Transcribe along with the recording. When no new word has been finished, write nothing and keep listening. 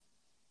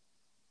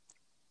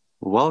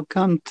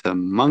Welcome to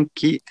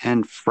Monkey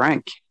and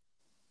Frank.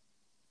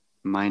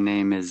 My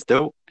name is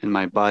Dope and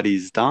my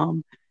body's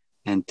Dom.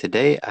 And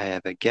today I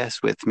have a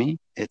guest with me.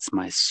 It's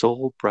my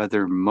soul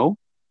brother Mo.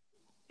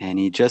 And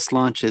he just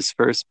launched his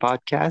first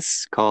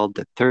podcast called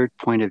The Third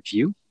Point of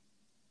View.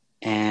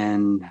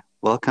 And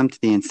welcome to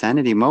the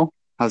Insanity, Mo.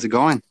 How's it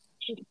going?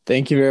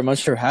 Thank you very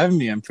much for having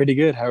me. I'm pretty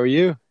good. How are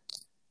you?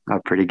 Oh,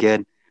 pretty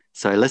good.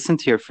 So I listened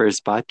to your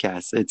first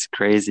podcast. It's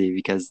crazy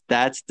because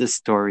that's the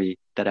story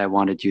that I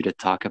wanted you to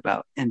talk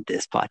about in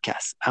this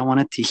podcast. I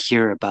wanted to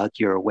hear about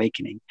your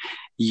awakening.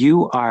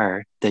 You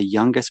are the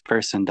youngest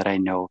person that I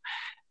know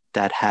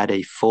that had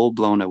a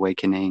full-blown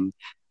awakening.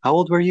 How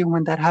old were you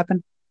when that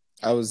happened?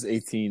 I was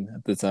 18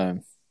 at the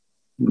time.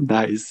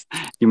 Nice.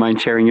 You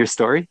mind sharing your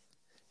story?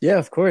 Yeah,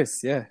 of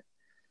course. Yeah.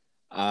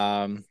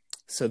 Um,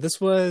 so this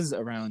was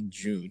around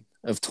June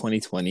of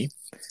 2020.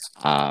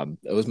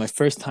 It was my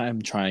first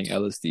time trying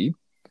LSD,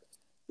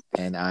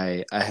 and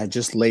I had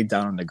just laid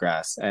down on the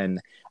grass. And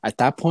at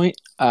that point,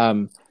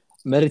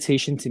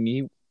 meditation to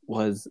me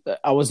was,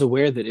 I was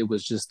aware that it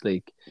was just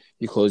like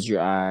you close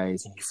your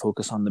eyes and you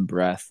focus on the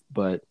breath,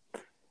 but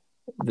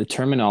the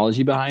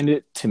terminology behind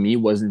it to me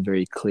wasn't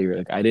very clear.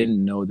 Like I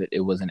didn't know that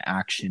it was an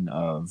action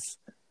of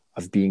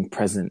being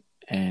present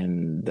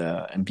and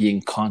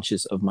being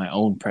conscious of my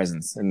own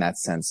presence in that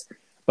sense.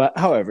 But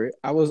however,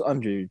 I was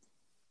under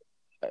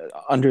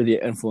the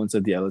influence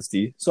of the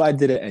LSD, so I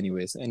did it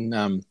anyways.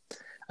 And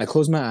I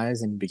closed my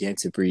eyes and began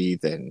to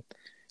breathe, and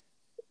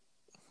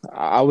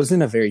I was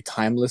in a very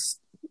timeless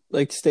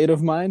like state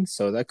of mind.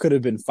 So that could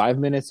have been 5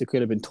 minutes, it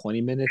could have been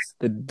 20 minutes.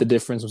 The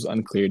difference was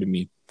unclear to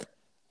me.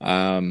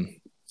 Um,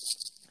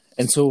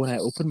 and so when I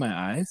opened my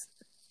eyes,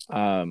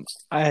 I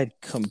had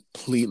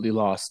completely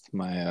lost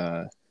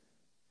my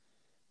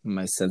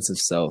sense of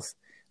self.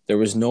 There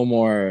was no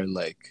more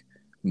like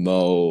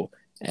Mo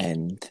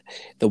and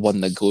the one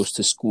that goes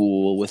to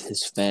school with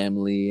his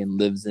family and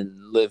lives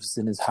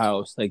in his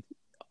house. Like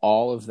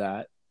all of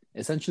that,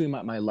 essentially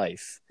my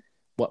life,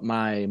 what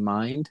my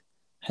mind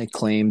had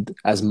claimed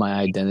as my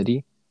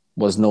identity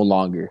was no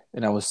longer,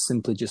 and I was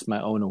simply just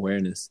my own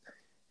awareness.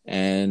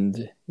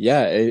 And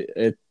yeah,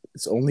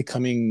 it's only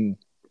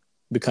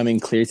becoming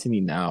clear to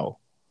me now,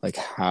 like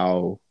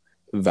how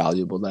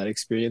valuable that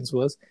experience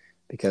was,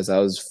 because I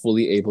was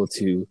fully able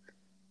to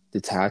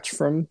detach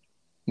from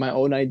my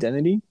own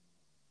identity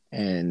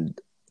and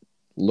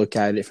look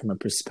at it from a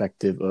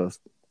perspective of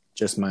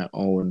just my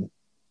own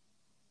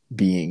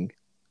being,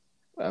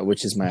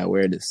 which is my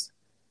awareness.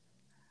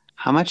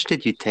 How much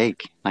did you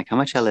take? Like how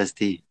much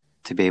LSD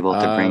to be able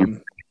to bring Um,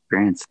 the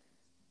experience?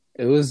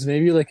 it was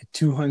maybe like a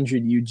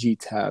 200 UG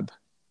tab.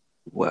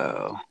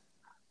 Whoa.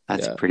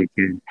 That's Yeah. pretty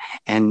good.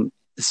 And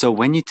so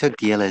when you took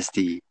the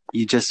LSD,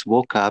 you just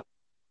woke up,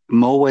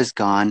 Mo was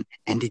gone,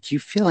 and did you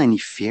feel any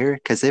fear?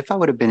 Because if I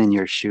would have been in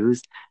your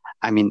shoes,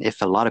 I mean,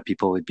 if a lot of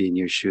people would be in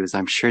your shoes,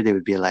 I'm sure they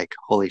would be like,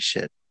 holy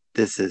shit,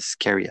 this is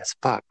scary as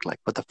fuck. Like,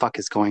 what the fuck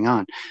is going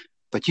on?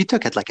 But you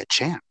took it like a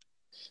champ.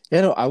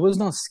 Yeah, no, I was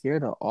not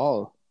scared at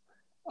all.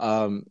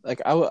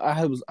 Like I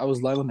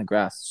was lying on the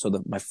grass.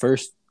 So my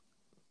first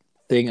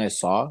thing I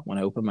saw when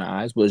I opened my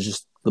eyes was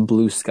just the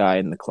blue sky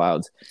and the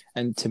clouds.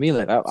 And to me,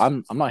 like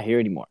I'm not here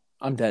anymore.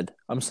 I'm dead.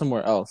 I'm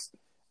somewhere else.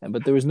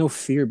 But there was no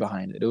fear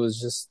behind it. It was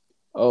just,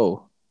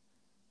 oh,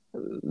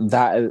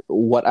 that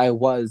what I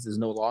was is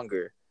no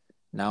longer.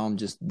 Now I'm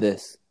just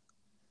this.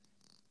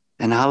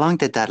 And how long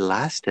did that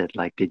lasted?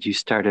 Like, did you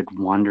started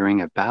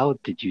wandering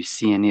about? Did you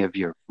see any of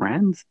your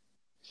friends?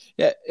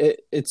 Yeah,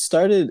 it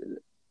started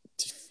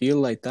to feel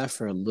like that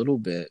for a little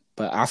bit,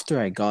 but after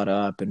I got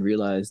up and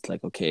realized,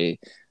 like, okay,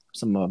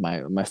 some of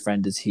my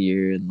friend is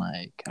here, and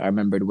like I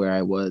remembered where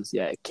I was.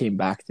 Yeah, it came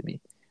back to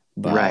me.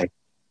 But Right.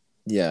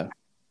 yeah.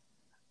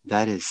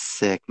 That is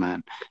sick,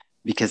 man.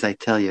 Because I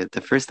tell you,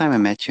 the first time I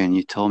met you and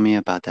you told me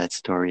about that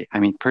story, I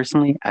mean,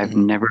 personally, I've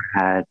Mhm. never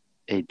had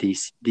a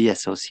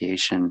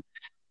de-association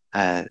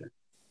uh,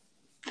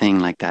 thing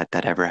like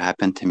that ever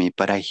happened to me,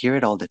 but I hear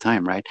it all the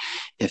time, right?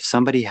 If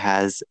somebody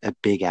has a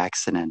big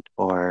accident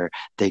or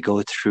they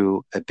go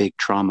through a big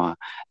trauma,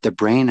 the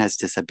brain has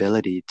this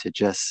ability to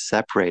just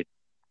separate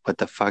what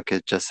the fuck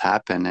has just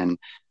happened and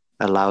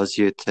allows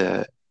you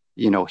to,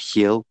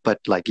 heal, but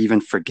like even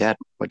forget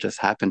what just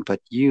happened.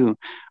 But you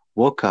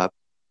woke up,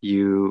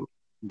 you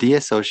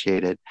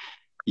de-associated,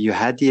 you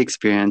had the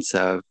experience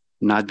of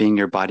not being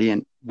your body.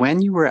 And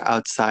when you were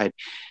outside,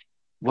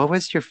 what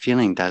was your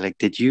feeling that like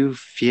did you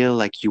feel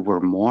like you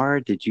were more?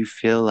 Did you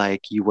feel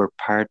like you were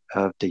part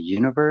of the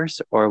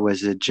universe? Or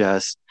was it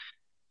just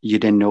you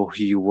didn't know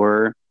who you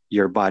were,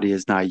 your body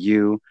is not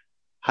you?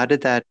 How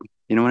did that,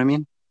 you know what I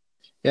mean?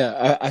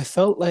 Yeah, I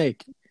felt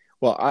like,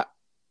 well,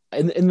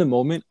 in the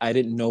moment I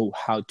didn't know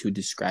how to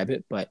describe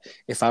it, but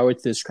if I were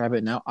to describe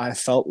it now, I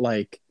felt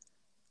like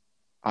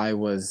I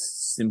was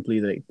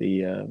simply like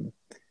the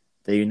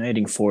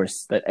uniting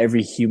force that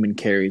every human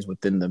carries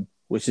within them,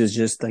 which is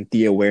just like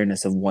the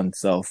awareness of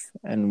oneself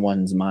and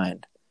one's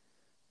mind.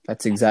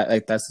 That's exact,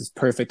 like that's as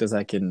perfect as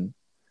I can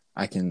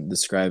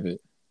describe it.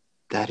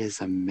 That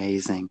is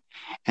amazing.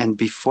 And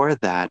before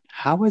that,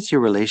 how was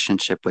your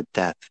relationship with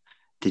death?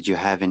 Did you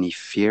have any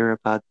fear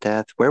about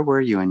death? Where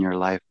were you in your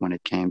life when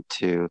it came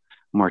to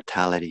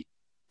mortality?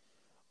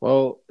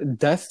 Well,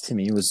 death to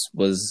me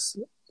was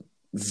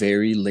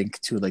very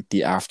linked to like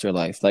the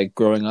afterlife. Like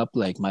growing up,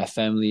 like my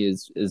family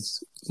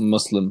is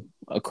Muslim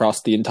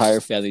across the entire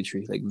family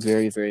tree, like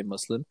very very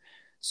Muslim.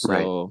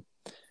 Right, So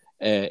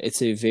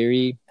it's a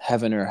very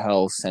heaven or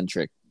hell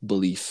centric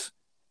belief,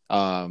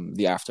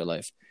 the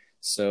afterlife.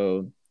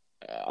 So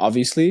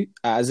obviously,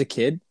 as a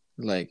kid,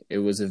 like it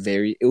was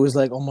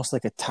like almost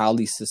like a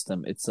tally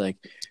system. It's like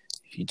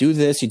you do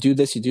this, you do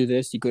this, you do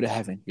this, you go to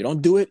heaven. You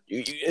don't do it,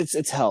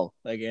 it's hell.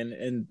 Like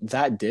and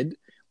that did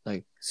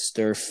like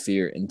stir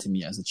fear into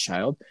me as a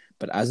child.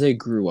 But as I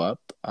grew up,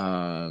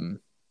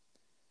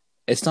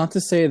 it's not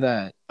to say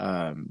that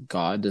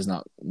God does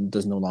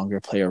no longer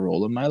play a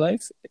role in my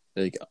life.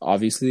 Like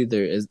obviously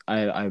there is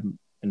I'm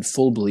in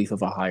full belief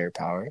of a higher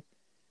power.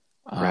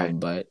 right.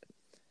 But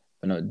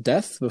you know,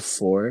 death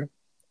before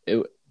it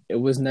it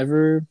was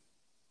never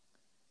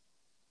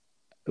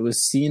it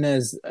was seen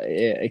as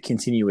a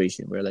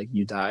continuation where like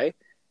you die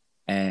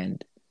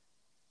and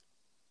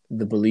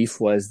the belief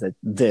was that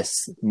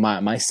this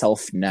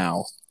myself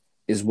now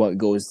is what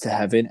goes to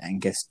heaven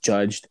and gets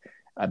judged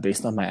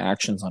based on my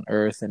actions on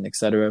earth and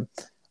etc.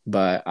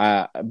 But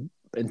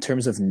in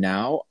terms of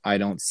now, I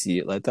don't see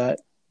it like that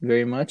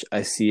very much.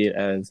 I see it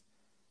as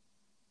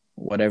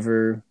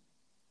whatever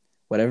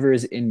whatever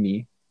is in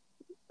me,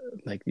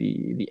 like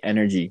the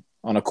energy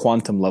on a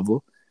quantum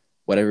level,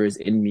 whatever is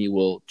in me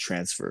will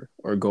transfer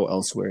or go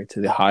elsewhere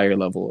to the higher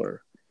level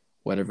or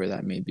whatever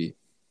that may be.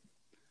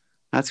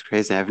 That's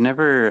crazy. I've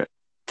never,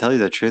 tell you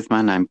the truth,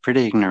 man, I'm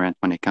pretty ignorant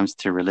when it comes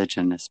to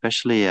religion,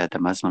 especially the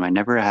Muslim. I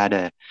never had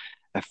a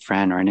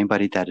friend or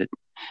anybody that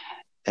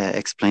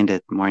explained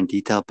it more in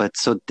detail. But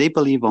so they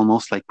believe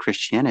almost like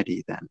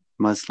Christianity then.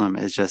 Muslim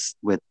is just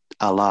with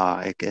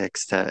Allah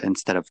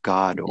instead of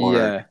God, or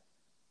Yeah.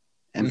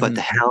 and but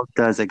the Hmm. hell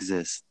does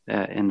exist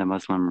in the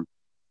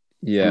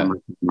Yeah.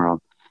 Muslim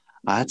world.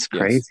 That's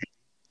Yes. crazy.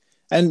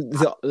 And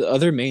the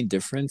other main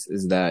difference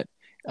is that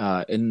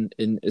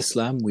in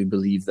Islam we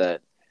believe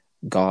that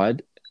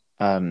God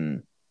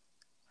um,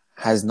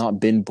 has not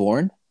been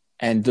born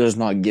and does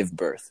not give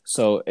birth.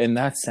 So in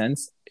that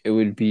sense, it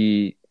would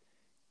be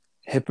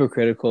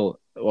hypocritical.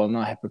 Well,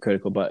 not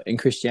hypocritical, but in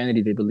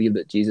Christianity they believe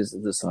that Jesus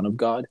is the Son of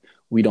God.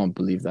 We don't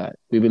believe that.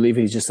 We believe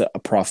he's just a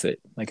prophet,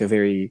 like a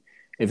very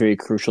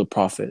crucial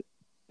prophet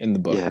in the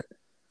Yeah. book.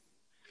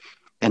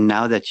 And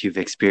now that you've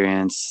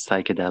experienced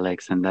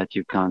psychedelics and that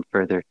you've gone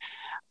further,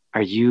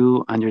 are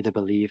you under the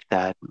belief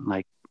that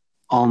like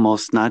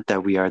almost not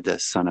that we are the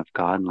son of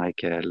God, like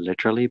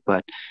literally,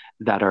 but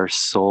that our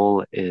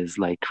soul is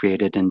like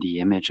created in the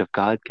image of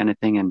God kind of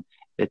thing, and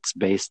it's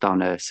based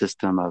on a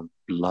system of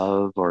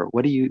love, or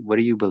what do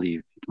you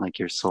believe? Like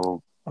your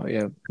soul? Oh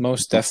yeah,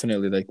 most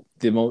definitely. Like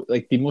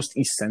the most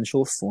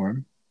essential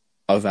form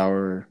of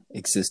our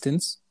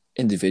existence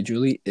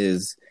individually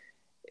is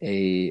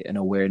a an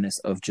awareness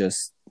of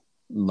just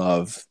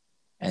love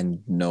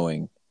and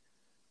knowing.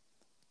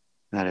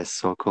 That is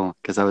so cool.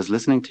 Because I was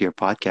listening to your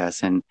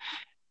podcast and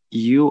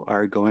you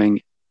are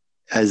going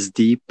as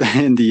deep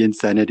in the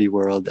insanity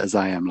world as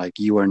I am. Like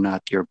you are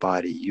not your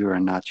body, you are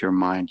not your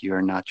mind, you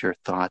are not your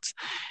thoughts.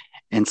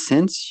 And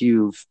since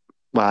you've,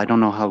 well, I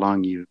don't know how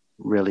long you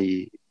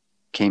really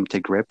came to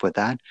grip with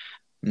that,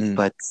 Mm.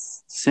 but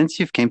since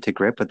you've came to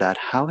grip with that,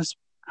 how's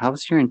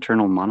your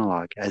internal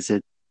monologue? Has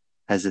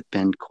it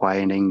been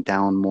quieting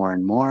down more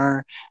and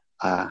more?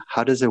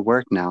 How does it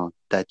work now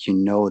that you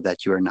know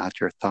that you are not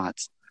your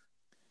thoughts?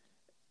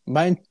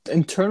 My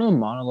internal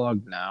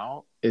monologue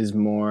now is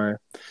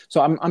more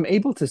so I'm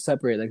able to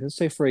separate, like let's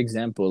say for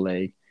example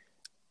like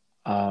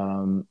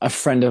a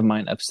friend of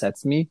mine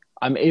upsets me.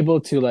 I'm able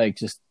to like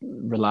just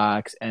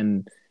relax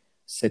and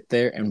sit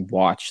there and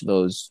watch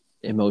those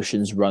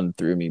emotions run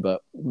through me.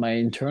 But my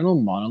internal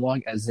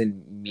monologue, as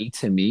in me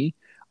to me,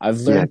 I've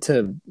Yeah, learned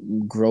to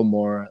grow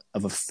more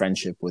of a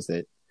friendship with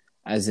it.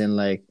 As in,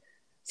 like,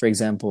 for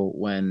example,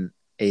 when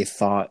a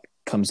thought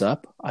comes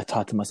up, I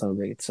talk to myself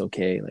like it's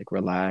okay, like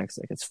relax,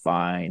 like it's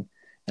fine.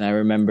 And I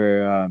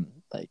remember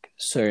like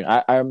certain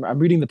I'm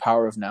reading The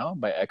Power of Now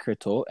by Eckhart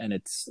Tolle, and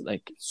it's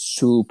like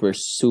super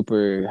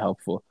super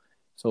helpful.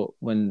 So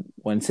when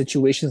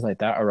situations like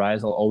that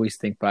arise, I'll always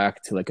think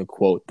back to like a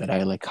quote that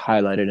I like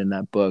highlighted in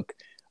that book,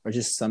 or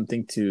just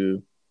something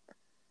to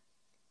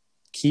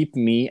keep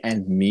me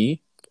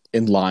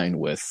in line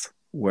with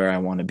where I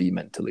want to be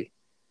mentally.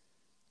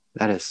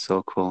 that is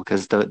so cool.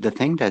 Because the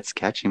thing that's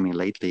catching me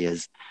lately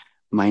is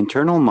my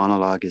internal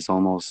monologue is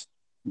almost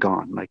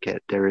gone. Like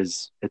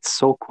it's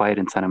so quiet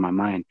inside of my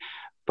mind.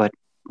 But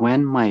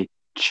when my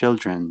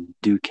children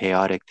do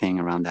chaotic thing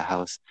around the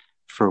house,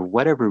 for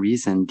whatever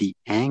reason, the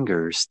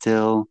anger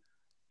still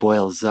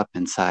boils up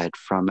inside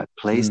from a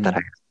place that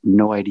I Mm, have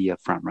no idea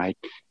from, right?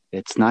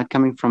 It's not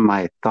coming from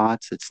my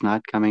thoughts.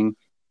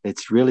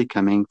 It's really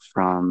coming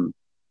from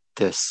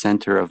the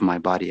center of my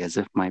body, as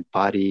if my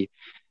body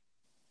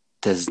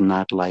does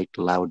not like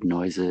loud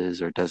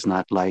noises or does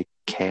not like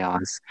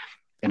chaos.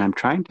 And I'm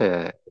trying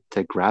to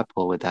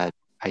grapple with that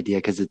idea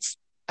because it's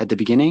at the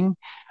beginning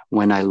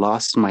when I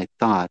lost my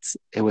thoughts,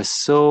 it was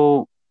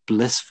so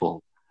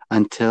blissful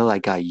until I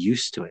got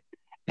used to it.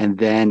 And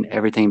then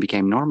everything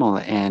became normal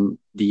and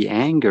the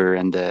anger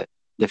and the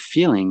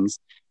feelings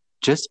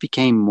just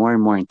became more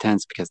and more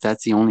intense because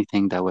that's the only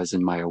thing that was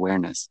in my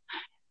awareness.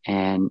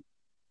 And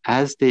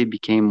as they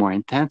became more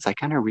intense, I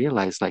kind of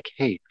realized like,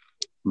 hey,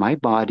 my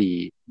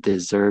body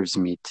deserves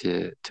me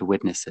to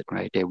witness it,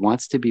 right? It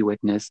wants to be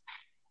witnessed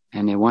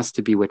and it wants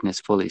to be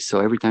witnessed fully. So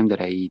every time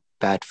that I eat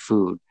bad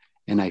food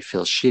and I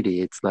feel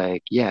shitty, it's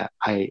like, yeah,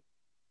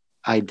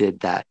 I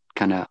did that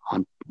kind of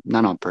on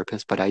not on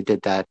purpose, but I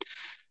did that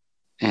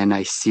and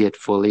I see it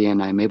fully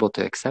and I'm able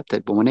to accept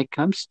it. But when it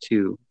comes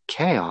to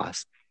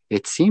chaos,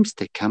 it seems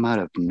to come out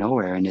of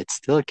nowhere and it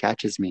still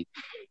catches me.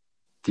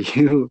 Do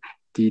you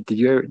do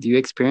you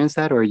experience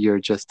that, or you're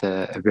just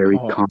a very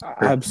Oh, calm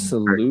person?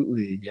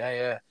 absolutely. Yeah,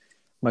 yeah.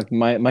 Like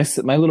my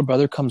little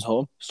brother comes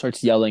home,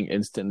 starts yelling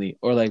instantly,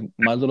 or like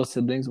my little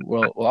siblings.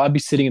 Well, I'd be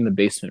sitting in the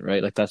basement,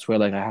 right? Like that's where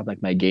like I have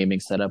like my gaming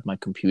setup, my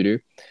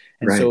computer,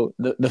 and Right. so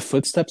the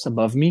footsteps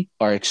above me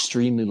are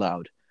extremely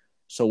loud.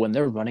 So when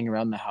they're running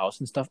around the house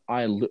and stuff,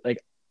 like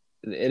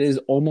it is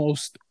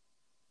almost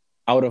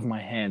out of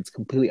my hands,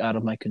 completely out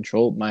of my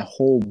control. My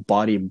whole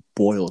body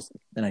boils,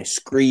 and I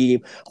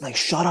scream. I'm like,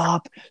 "Shut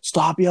up!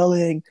 Stop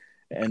yelling!"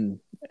 And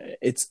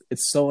it's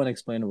so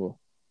unexplainable.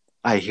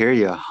 I hear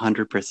you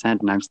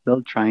 100%, and I'm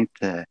still trying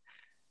to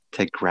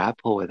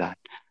grapple with that.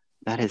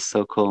 That is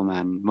so cool,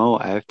 man. Mo,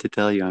 I have to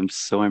tell you, I'm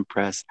so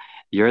impressed.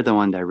 You're the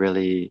one that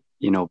really,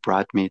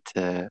 brought me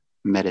to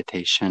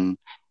meditation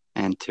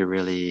and to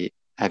really,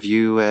 have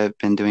you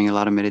been doing a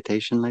lot of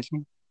meditation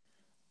lately?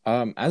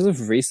 As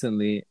of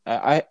recently,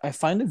 I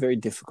find it very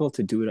difficult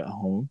to do it at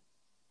home,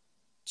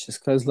 just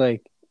because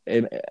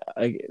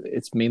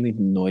it's mainly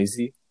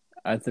noisy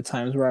at the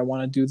times where I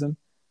want to do them.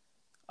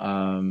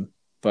 Um,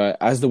 but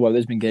as the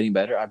weather's been getting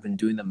better, I've been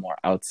doing them more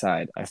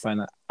outside. I find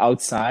that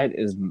outside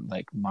is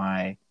like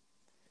my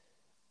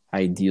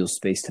ideal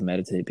space to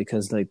meditate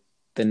because like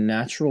the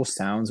natural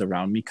sounds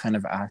around me kind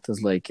of act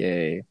as like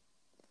a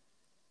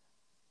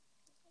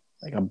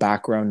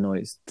background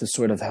noise to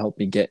sort of help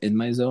me get in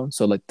my zone.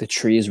 So like the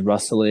trees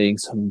rustling,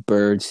 some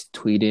birds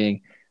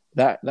tweeting,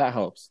 that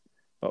helps.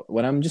 But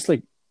when I'm just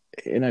like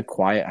in a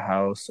quiet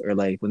house or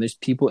like when there's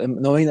people and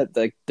knowing that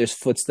like there's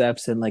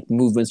footsteps and like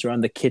movements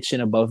around the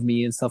kitchen above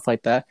me and stuff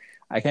like that,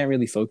 I can't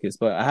really focus.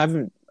 But I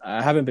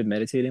haven't been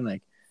meditating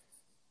like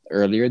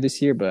earlier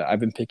this year, but I've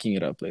been picking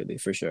it up lately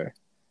for sure.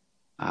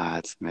 Ah,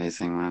 it's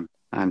amazing, man.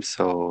 I'm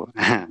so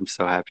I'm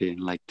so happy and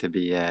like to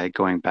be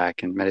going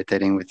back and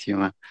meditating with you,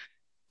 man.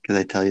 Because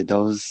I tell you,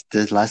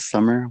 this last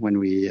summer when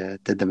we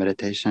did the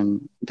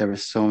meditation, there were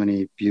so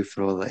many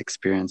beautiful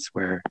experience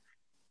where,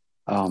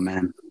 oh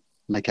man,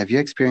 like have you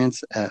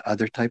experienced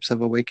other types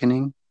of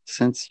awakening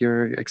since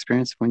your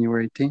experience when you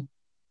were 18?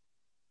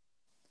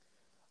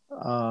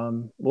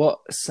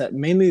 Well,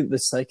 mainly the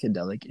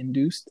psychedelic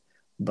induced,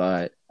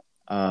 but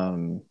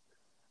um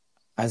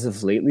as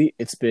of lately,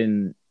 it's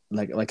been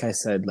like I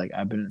said, like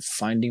I've been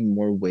finding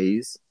more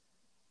ways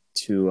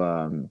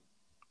to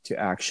to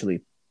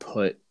actually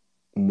put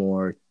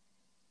more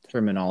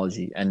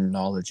terminology and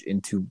knowledge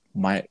into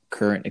my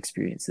current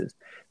experiences.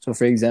 So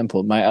for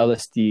example, my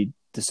LSD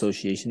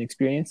dissociation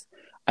experience,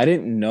 I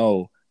didn't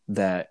know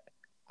that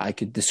I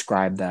could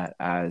describe that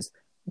as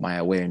my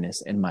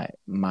awareness and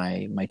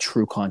my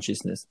true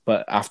consciousness.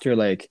 But after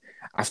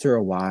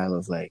a while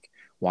of like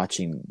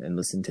watching and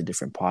listening to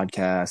different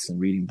podcasts and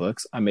reading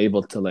books, I'm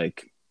able to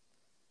like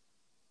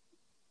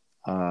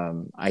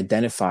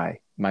identify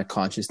my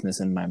consciousness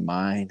and my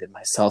mind and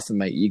myself and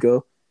my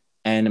ego,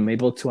 and I'm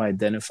able to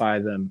identify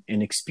them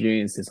in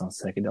experiences on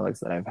psychedelics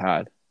that I've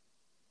had.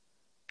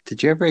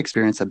 Did you ever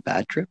experience a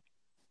bad trip?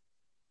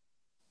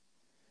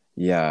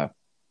 Yeah.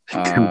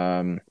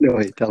 No,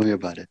 wait, tell me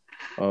about it.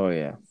 Oh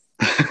yeah.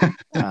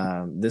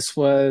 This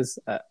was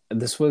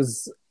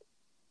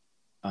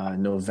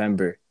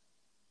November.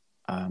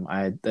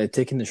 I'd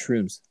taken the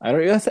shrooms. I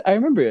don't. I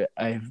remember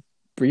I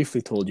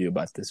briefly told you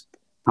about this,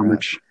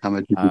 perhaps. How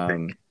much did you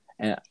take?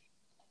 And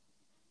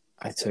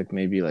I took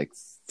maybe like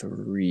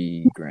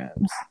 3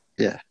 grams.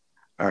 Yeah.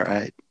 All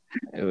right.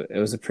 It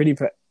was a pretty.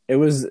 It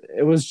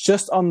was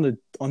just on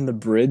the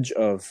bridge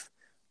of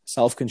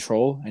self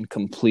control and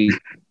complete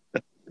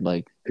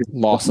like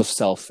loss of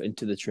self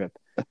into the trip.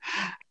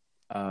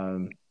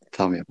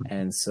 Tell me about it.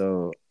 And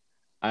so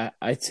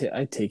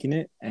I'd taken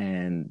it,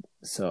 and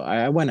so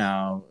I went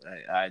out.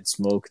 I'd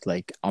smoked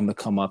like on the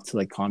come up to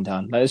like calm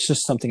down. It's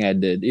just something I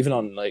did, even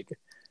on like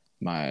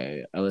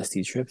my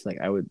LSD trips. Like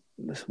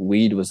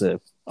weed was a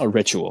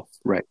ritual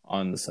Right.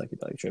 on the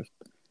psychedelic trip.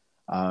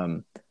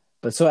 Um,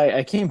 but so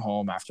I came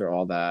home after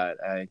all that.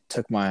 I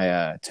took my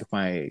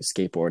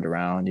skateboard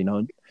around.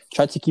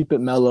 Tried to keep it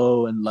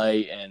mellow and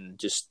light and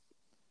just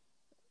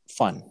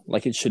fun,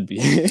 like it should be.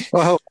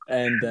 Well,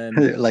 And then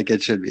like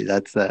it should be.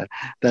 That's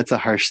a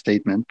harsh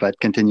statement, but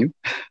continue.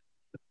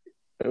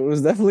 it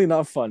was definitely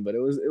not fun, but it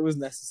was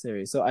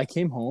necessary. So I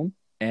came home,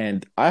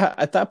 and I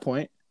at that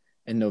point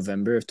in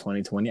November of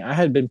 2020. I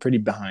had been pretty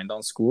behind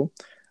on school.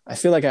 I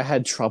feel like I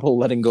had trouble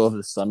letting go of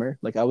the summer.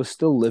 Like I was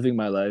still living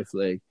my life,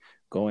 like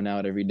going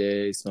out every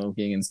day,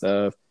 smoking and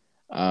stuff.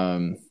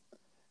 Um,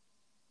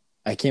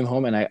 I came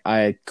home and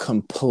I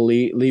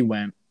completely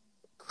went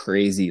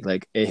crazy.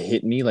 Like it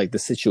hit me like the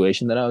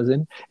situation that I was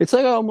in. It's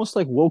like I almost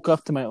like woke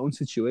up to my own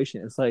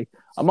situation. It's like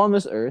I'm on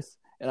this earth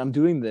and I'm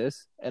doing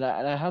this and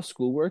I have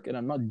schoolwork and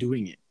I'm not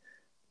doing it.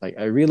 Like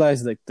I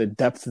realized like the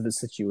depth of the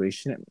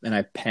situation and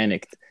I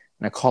panicked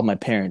and I called my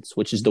parents,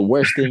 which is the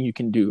worst thing you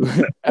can do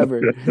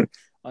ever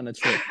on a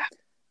trip.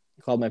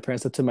 I called my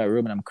parents up to my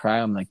room and I'm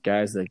crying. I'm like,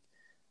 guys, like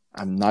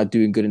I'm not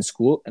doing good in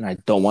school and I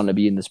don't want to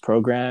be in this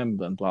program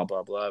and blah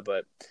blah blah.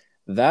 But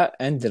that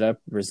ended up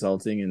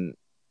resulting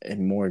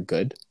in more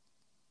good.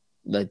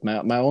 Like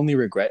my only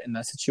regret in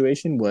that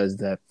situation was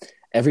that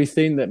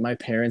everything that my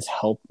parents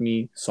helped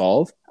me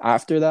solve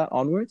after that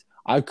onwards,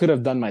 I could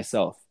have done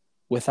myself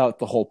without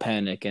the whole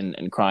panic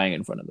and crying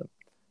in front of them.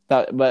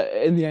 That but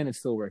in the end it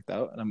still worked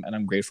out and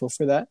I'm grateful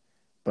for that.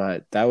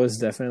 But that was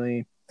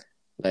definitely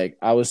like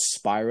I was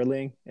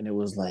spiraling and it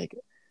was like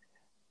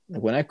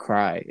when I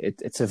cry,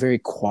 it's a very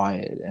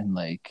quiet and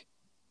like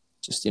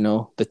just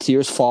the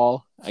tears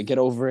fall. I get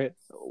over it,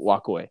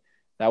 walk away.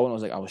 That one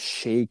was like I was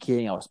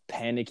shaking, I was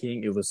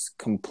panicking. It was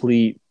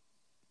complete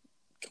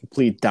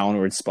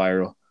downward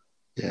spiral.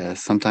 Yeah,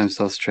 sometimes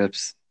those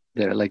trips,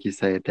 they're like you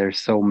say, they're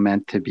so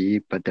meant to be,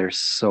 but they're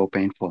so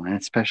painful, and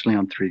especially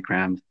on 3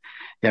 grams.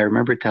 Yeah, I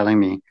remember telling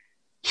me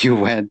you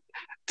went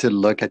to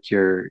look at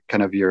your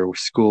kind of your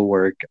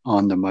schoolwork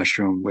on the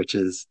mushroom, which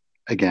is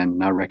again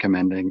not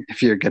recommending.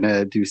 If you're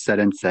gonna do set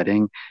and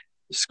setting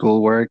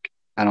schoolwork,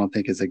 I don't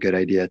think is a good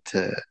idea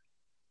to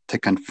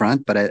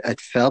confront, but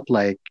it felt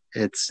like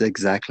it's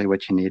exactly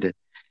what you needed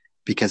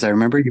because I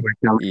remember you were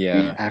telling me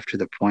Yeah. after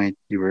the point,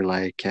 you were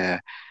like,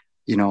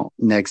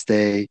 next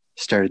day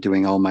started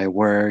doing all my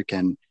work.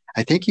 And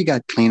I think you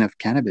got clean of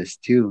cannabis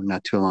too,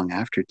 not too long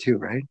after too,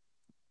 right?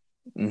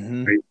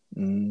 Mm-hmm. Right.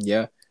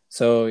 Yeah.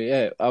 So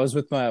yeah, I was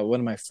with my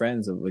one of my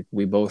friends. Like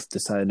we both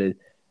decided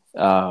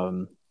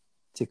um,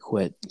 to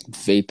quit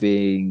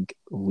vaping,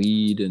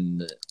 weed,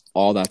 and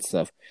all that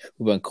stuff.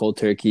 We went cold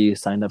turkey,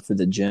 signed up for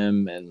the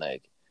gym, and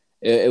like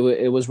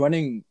it was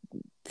running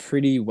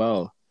pretty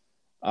well.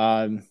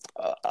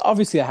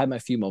 Obviously, I had my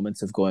few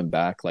moments of going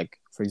back, like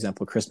for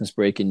example, Christmas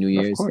break and New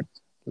Of Year's. course.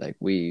 Like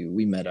we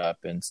met up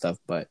and stuff,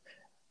 but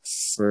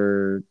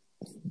for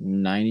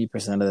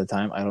 90% of the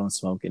time, I don't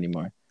smoke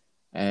anymore,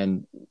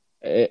 and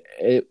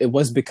it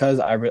was because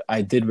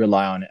I did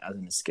rely on it as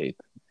an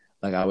escape.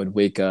 Like I would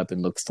wake up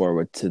and look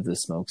forward to the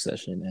smoke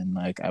session, and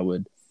like I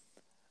would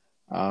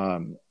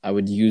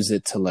use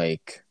it to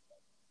like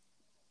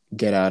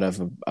get out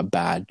of a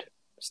bad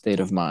state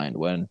of mind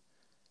when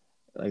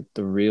like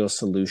the real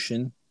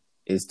solution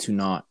is to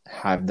not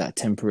have that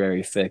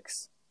temporary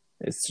fix.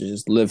 It's to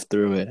just live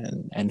through it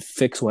and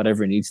fix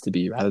whatever needs to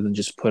be rather than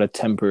just put a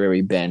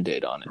temporary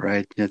band-aid on it.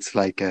 Right. It's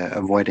like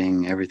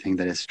avoiding everything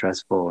that is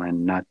stressful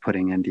and not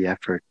putting in the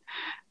effort.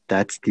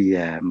 That's I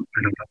don't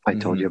know if I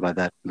told Mm-hmm. you about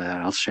that, but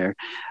I'll share.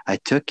 I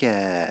took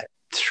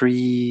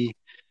three,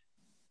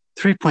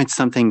 3 point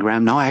something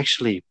gram. No,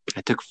 actually,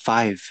 I took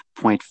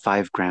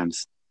 5.5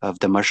 grams of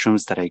the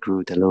mushrooms that I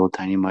grew, the little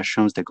tiny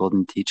mushrooms, the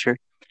golden teacher.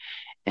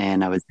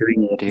 And I was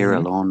doing it here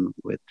Mm-hmm. alone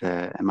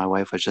and my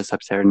wife was just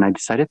upstairs. And I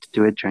decided to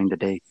do it during the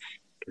day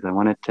because I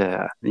wanted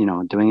to,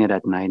 doing it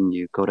at night and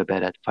you go to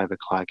bed at 5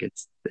 o'clock.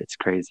 It's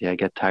crazy. I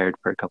get tired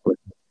for a couple of,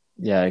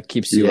 Yeah, it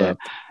keeps you yeah. up.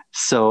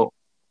 So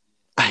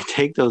I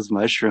take those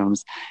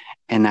mushrooms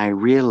and I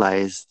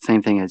realized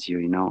same thing as you,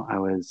 I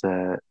was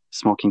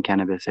smoking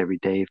cannabis every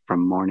day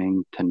from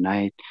morning to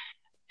night.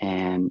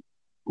 And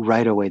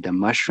right away,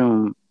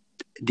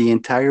 the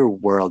entire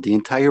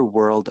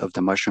world of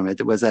the mushroom,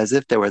 it was as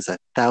if there was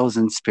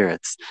 1,000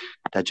 spirits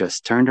that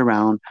just turned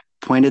around,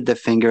 pointed the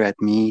finger at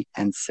me,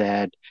 and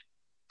said,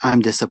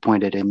 I'm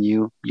disappointed in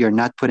you. You're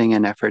not putting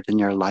in effort in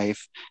your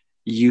life.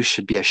 You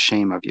should be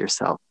ashamed of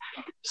yourself.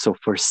 So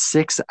for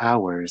 6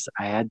 hours,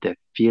 I had the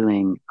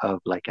feeling of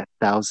like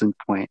 1,000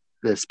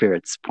 the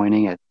spirits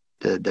pointing at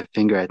the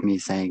finger at me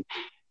saying,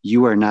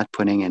 you are not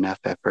putting enough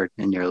effort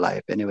in your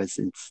life. And it was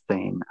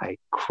insane. I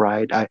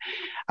cried. At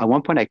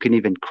one point I couldn't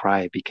even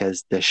cry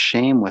because the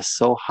shame was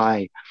so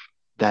high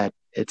that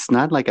it's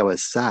not like I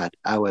was sad.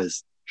 I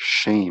was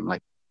shame.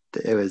 Like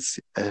it was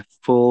a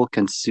full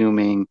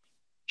consuming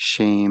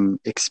shame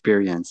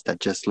experience that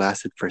just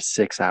lasted for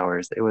 6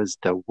 hours. It was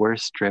the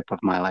worst trip of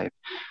my life.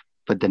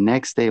 But the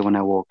next day when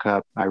I woke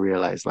up, I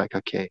realized like,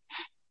 okay,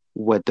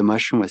 what the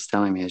mushroom was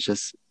telling me is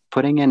just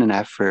putting in an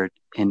effort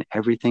in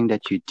everything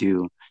that you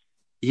do,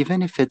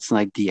 even if it's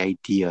like the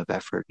idea of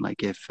effort,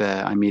 like if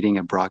I'm eating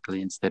a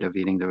broccoli instead of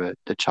eating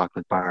the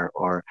chocolate bar,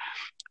 or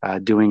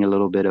doing a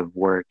little bit of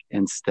work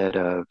instead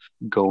of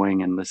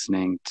going and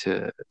listening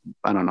to,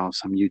 I don't know,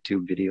 some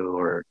YouTube video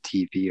or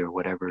TV or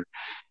whatever.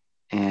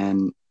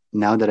 And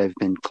now that I've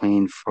been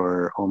clean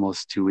for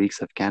almost 2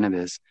 weeks of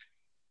cannabis,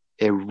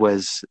 it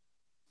was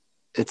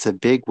it's a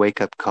big wake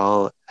up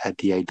call at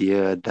the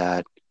idea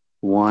that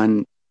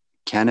one,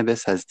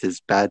 cannabis has this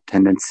bad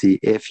tendency,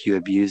 if you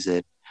abuse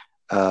it,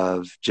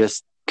 of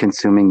just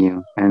consuming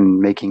you and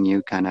making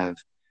you kind of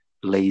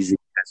lazy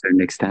to a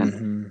certain extent.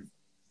 Mm-hmm.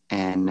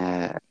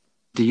 And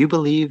do you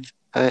believe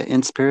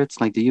in spirits?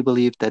 Like, do you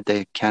believe that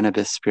the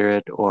cannabis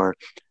spirit or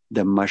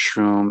the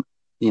mushroom,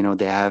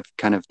 they have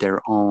kind of their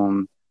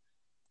own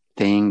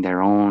thing,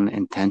 their own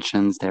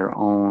intentions, their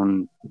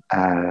own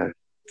uh,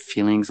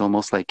 feelings,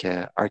 almost like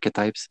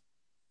archetypes?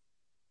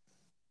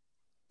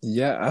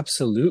 Yeah,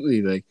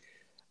 absolutely.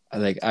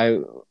 Like I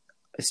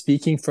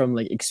speaking from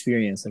like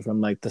experience, like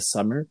from like the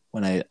summer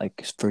when I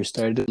like first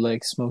started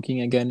like smoking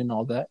again and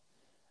all that.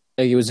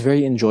 Like it was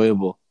very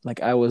enjoyable.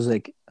 I was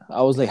like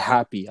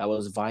happy. I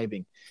was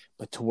vibing.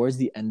 But towards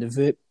the end of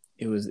it,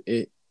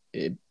 it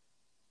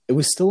it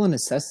was still a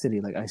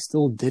necessity. Like I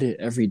still did it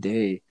every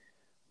day,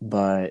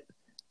 but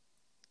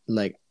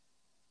like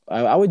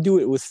I would do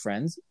it with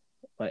friends,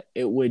 but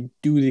it would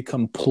do the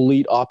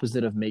complete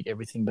opposite of make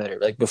everything better.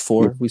 Like Yeah,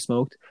 before we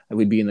smoked, I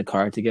would be in the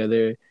car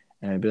together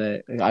and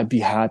I'd be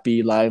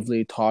happy,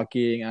 lively,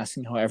 talking,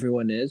 asking how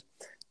everyone is.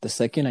 The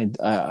second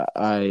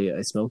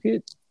I smoke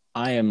it,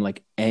 I am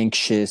like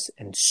anxious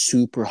and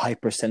super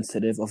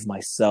hypersensitive of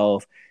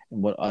myself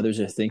and what others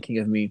are thinking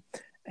of me.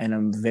 And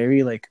I'm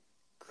very like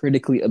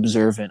critically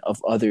observant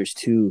of others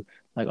too.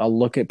 Like I'll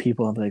look at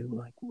people and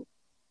be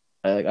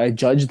I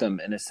judge them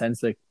in a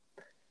sense like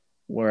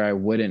where I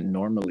wouldn't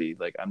normally.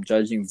 Like I'm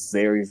judging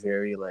very,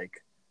 very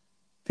like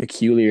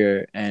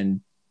peculiar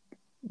and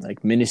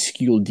like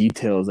minuscule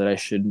details that I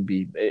shouldn't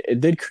be.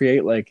 It did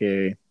create like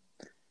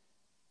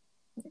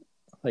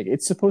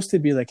it's supposed to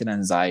be like an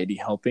anxiety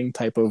helping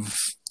type of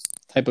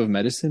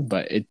medicine,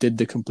 but it did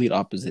the complete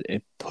opposite.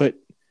 It put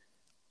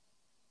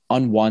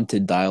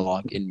unwanted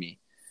dialogue in me.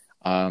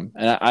 And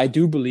I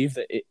do believe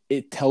that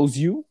it tells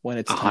you when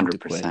it's a time hundred to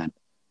quit, percent.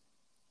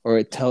 or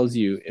it tells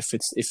you if you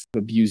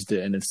abused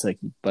it, and it's like,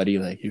 buddy,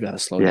 like you got to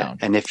slow Yeah. down.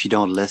 And if you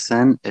don't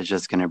listen, it's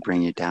just going to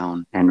bring you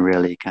down and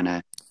really kind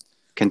of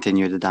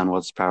continue the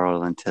downward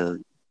spiral until,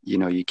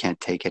 you can't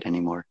take it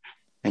anymore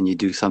and you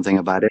do something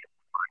about it,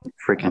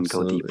 freaking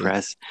go Absolutely.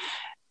 depressed.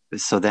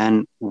 So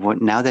then,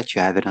 now that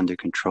you have it under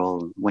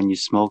control, when you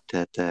smoked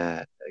at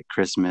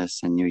Christmas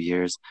and New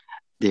Year's,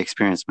 the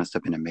experience must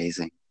have been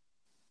amazing.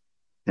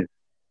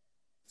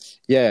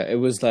 Yeah, it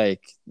was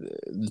like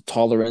the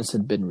tolerance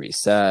had been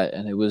reset,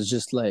 and it was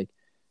just like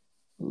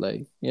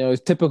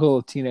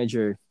typical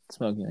teenager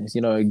smoking.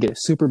 Get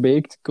super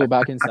baked, go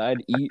back inside,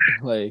 eat,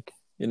 like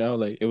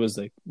it was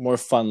like more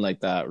fun like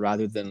that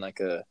rather than like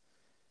a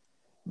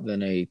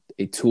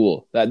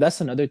tool.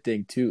 That's another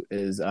thing too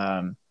is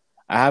I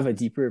have a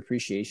deeper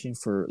appreciation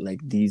for like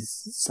these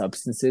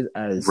substances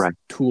as Right.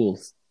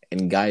 tools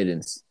and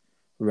guidance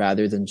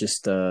rather than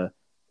just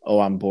oh,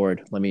 I'm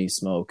bored, let me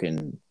smoke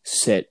and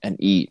sit and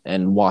eat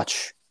and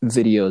watch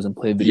videos and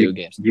play You, video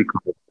games. you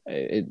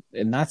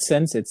In that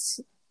sense, it's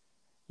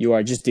you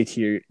are just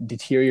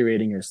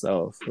deteriorating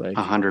yourself. Like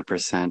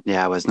 100%.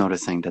 Yeah, I was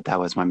noticing that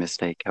was my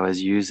mistake. I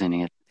was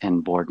using it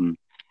in boredom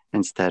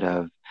instead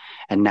of,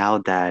 and now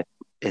that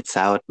it's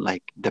out,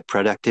 like the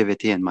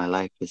productivity in my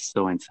life is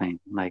so insane.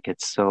 Like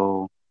it's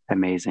so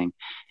amazing.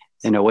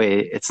 In a way,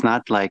 it's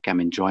not like I'm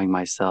enjoying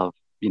myself,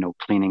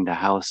 cleaning the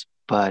house,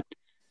 but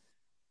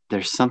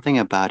there's something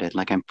about it.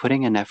 Like I'm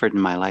putting an effort in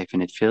my life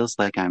and it feels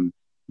like I'm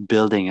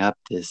building up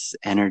this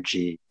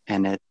energy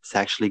and it's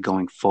actually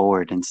going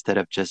forward instead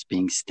of just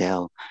being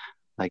stale.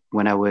 Like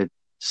when I would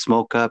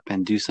smoke up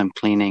and do some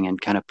cleaning and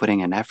kind of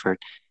putting an effort,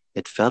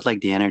 it felt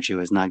like the energy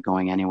was not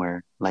going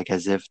anywhere, like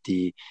as if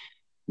the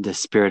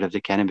spirit of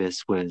the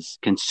cannabis was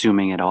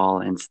consuming it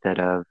all instead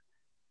of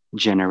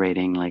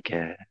generating like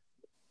an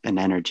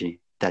energy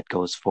that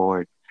goes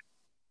forward.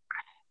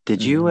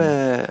 Did you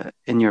mhm.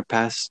 in your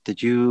past,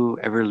 did you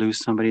ever lose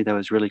somebody that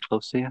was really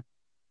close to you?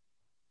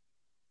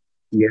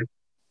 Yeah.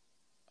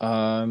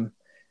 um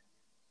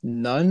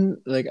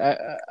None. Like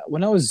I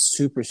when I was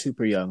super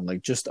super young,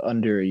 like just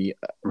under Right.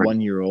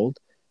 1 year old,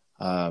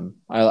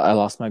 I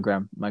lost my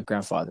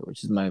grandfather,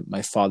 which is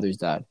my father's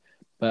dad,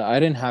 but I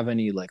didn't have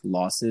any like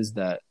losses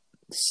that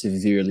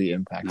severely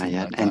impacted Not me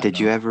yet. like And that. did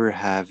you No, ever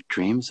have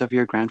dreams of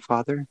your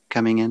grandfather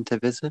coming in to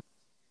visit?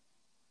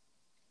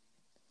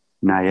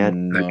 Not yet.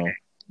 no,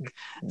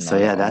 So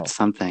not at yeah, that's all.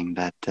 something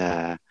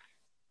that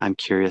I'm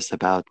curious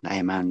about.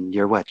 Hey man,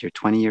 you're what? You're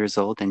 20 years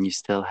old and you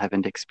still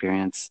haven't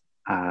experienced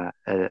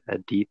a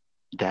deep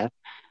death.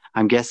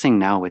 I'm guessing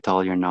now with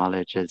all your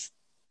knowledge is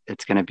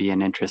it's going to be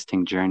an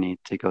interesting journey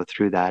to go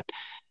through that.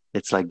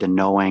 It's like the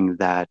knowing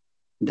that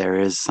there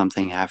is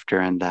something after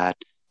and that,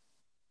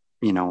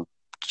 you know,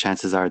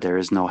 chances are there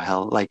is no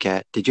hell. Like,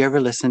 did you ever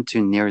listen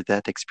to near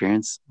death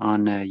experience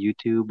on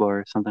YouTube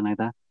or something like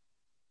that?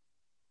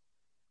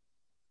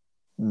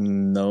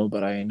 No,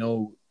 but I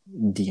know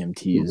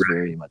DMT is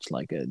very much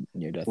like a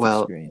near death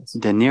Well, experience.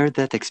 the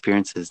near-death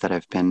experiences that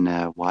I've been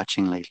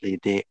watching lately,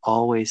 they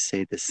always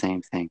say the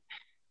same thing.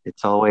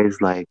 It's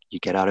always like you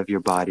get out of your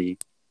body,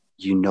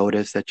 you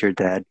notice that you're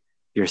dead,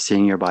 you're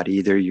seeing your body,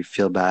 either you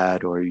feel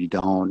bad or you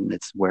don't.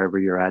 It's wherever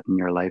you're at in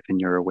your life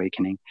and you're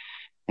awakening.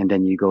 and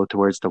then you go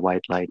towards the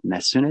white light. And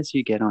as soon as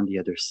you get on the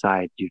other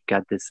side, you've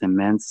got this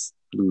immense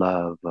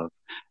love of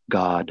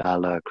God,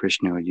 Allah,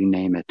 Krishna, you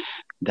name it,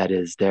 that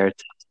is there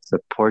to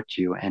support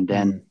you. And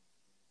then Mm.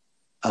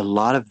 a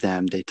lot of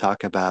them, they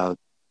talk about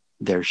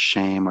their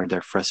shame or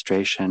their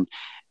frustration,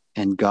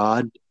 and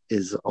God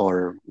is, or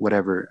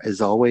whatever, is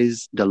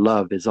always, the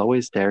love is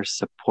always there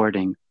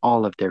supporting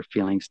all of their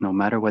feelings, no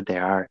matter what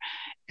they are.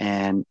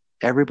 And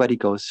everybody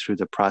goes through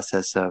the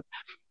process of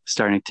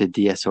starting to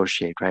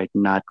deassociate, right?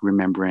 Not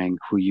remembering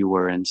who you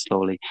were, and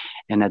slowly.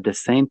 And at the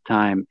same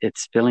time,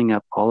 it's filling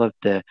up all of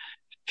the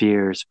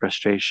fears,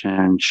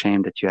 frustration,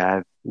 shame that you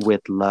have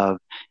with love,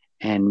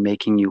 and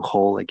making you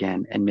whole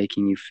again, and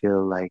making you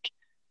feel like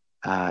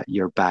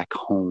you're back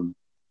home.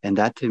 And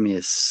that to me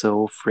is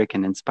so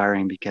freaking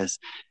inspiring, because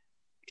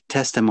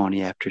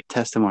testimony after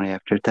testimony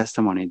after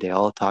testimony, they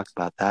all talk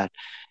about that.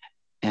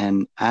 And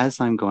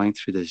as I'm going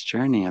through this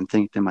journey, I'm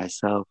thinking to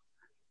myself,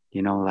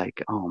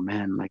 like, oh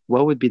man, like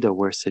what would be the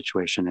worst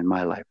situation in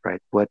my life,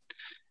 right? What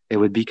it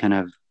would be kind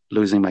of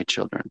losing my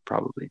children,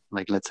 probably.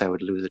 Like, let's say I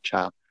would lose a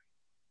child.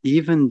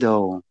 Even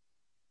though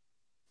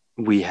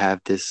we have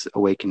this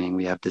awakening,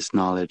 we have this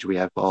knowledge, we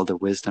have all the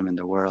wisdom in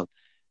the world,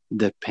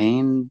 the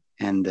pain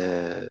and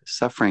the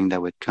suffering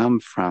that would come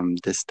from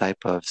this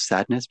type of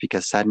sadness,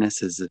 because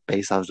sadness is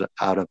based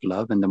out of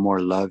love, and the more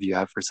love you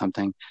have for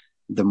something,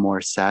 the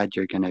more sad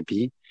you're going to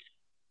be.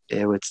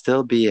 It would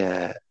still be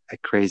a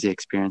crazy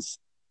experience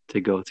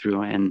to go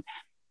through. And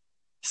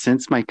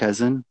since my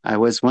cousin, I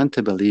was one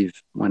to believe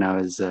when I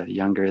was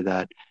younger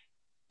that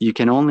you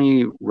can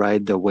only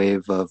ride the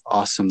wave of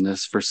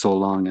awesomeness for so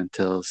long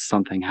until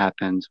something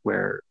happens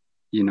where,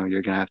 you're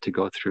going to have to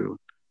go through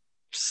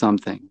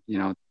something,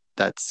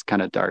 that's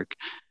kind of dark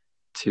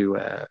to,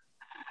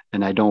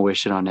 and I don't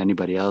wish it on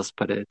anybody else,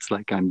 but it's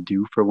like I'm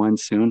due for one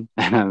soon.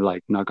 And I'm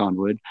like, knock on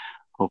wood,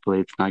 hopefully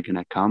it's not going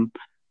to come,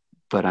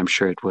 but I'm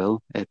sure it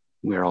will.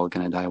 We're all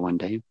going to die one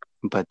day.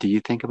 But do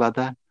you think about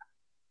that?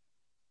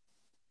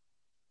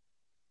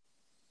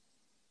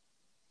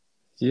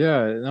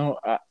 Yeah, no.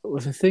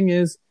 Well, the thing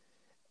is,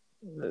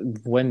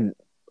 when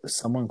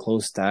someone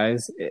close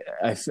dies,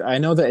 I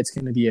know that it's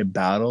going to be a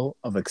battle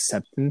of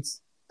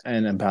acceptance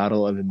and a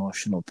battle of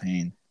emotional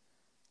pain.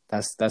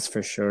 That's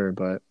for sure.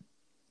 But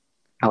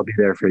I'll be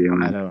there for you, I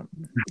man. don't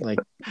like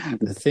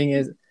the thing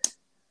is,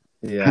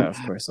 yeah, of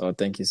course. Oh,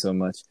 thank you so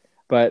much.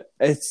 But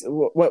it's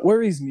what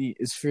worries me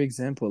is, for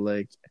example,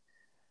 like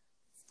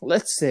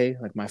let's say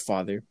like my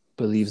father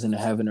believes in a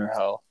heaven or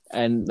hell,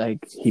 and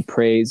like he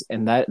prays,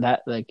 and that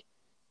like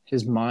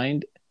his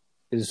mind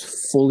is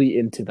fully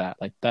into that.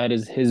 Like that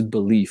is his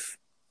belief,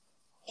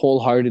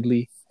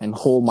 wholeheartedly and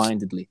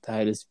whole-mindedly.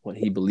 That is what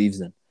he believes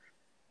in.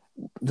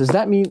 Does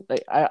that mean,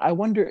 like, I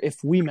wonder if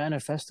we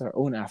manifest our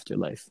own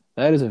afterlife?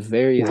 That is a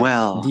very like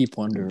Well, deep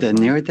wonder of the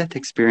mine. near-death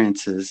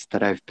experiences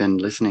that I've been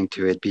listening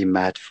to, it be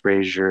Matt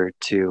Frazier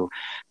to,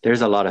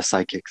 there's a lot of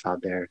psychics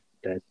out there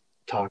that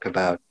talk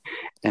about,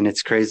 and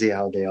it's crazy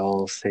how they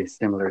all say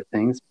similar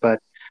things. But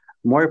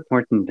more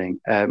importantly,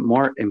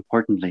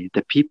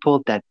 the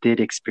people that did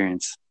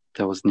experience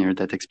those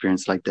near-death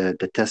experience, like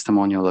the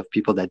testimonial of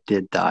people that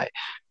did die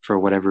for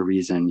whatever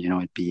reason,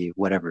 it be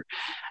whatever,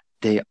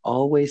 they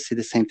always say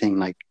the same thing.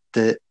 Like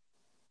the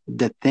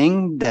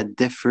thing that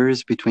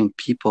differs between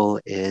people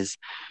is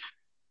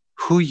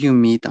who you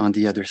meet on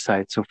the other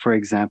side. So, for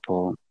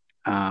example,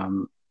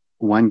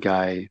 one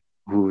guy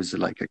who's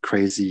like a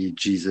crazy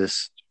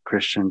Jesus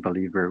Christian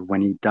believer,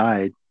 when he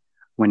died,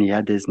 when he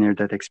had this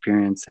near-death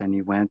experience and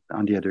he went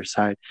on the other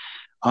side,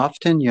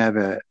 often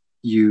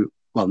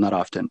well, not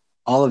often,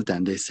 all of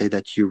them, they say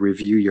that you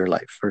review your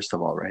life, first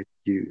of all, right?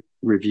 You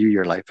review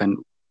your life, and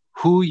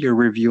who you're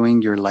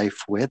reviewing your life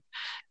with,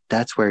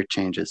 that's where it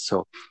changes.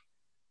 So,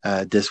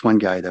 this one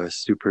guy that was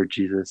super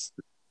Jesus,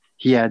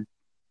 he had,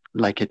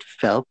 like, it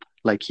felt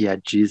like he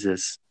had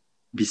Jesus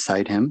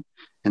beside him,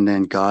 and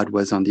then God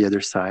was on the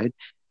other side,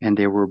 and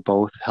they were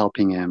both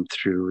helping him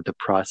through the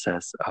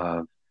process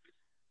of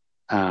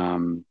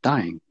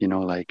dying,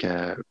 like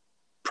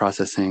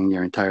processing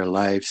your entire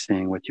life,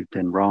 seeing what you've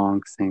done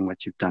wrong, seeing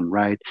what you've done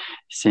right,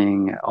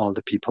 seeing all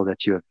the people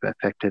that you have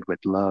affected with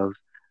love,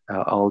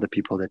 all the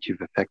people that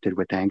you've affected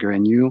with anger,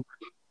 and you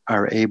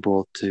are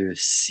able to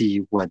see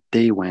what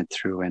they went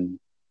through, and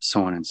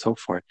so on and so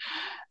forth.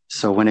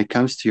 So when it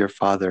comes to your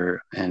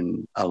father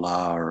and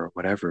Allah or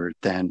whatever,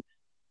 then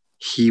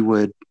he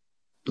would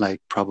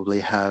like probably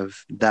have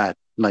that,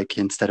 like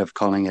instead of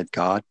calling it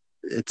God,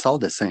 it's all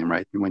the same,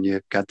 right? When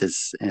you've got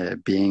this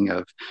being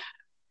of,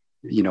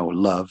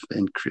 love,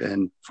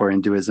 and for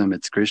Hinduism,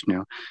 it's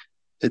Krishna.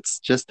 It's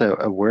just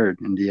a word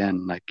in the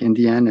end. Like in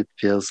the end, it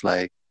feels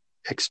like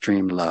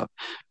extreme love.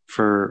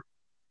 From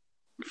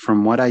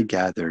what I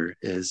gather,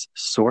 is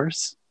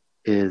source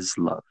is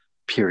love,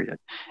 period.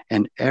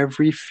 And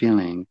every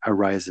feeling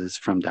arises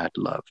from that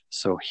love.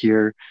 So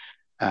here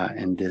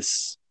in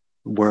this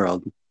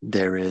world,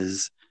 there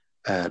is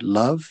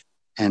love,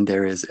 and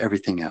there is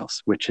everything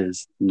else, which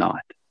is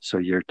not. So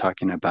you're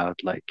talking about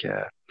like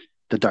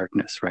the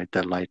darkness, right?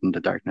 The light and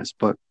the darkness.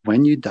 But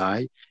when you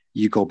die,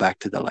 you go back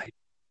to the light,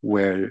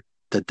 where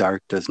the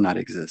dark does not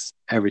exist.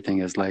 Everything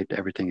is light,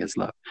 everything is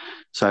love.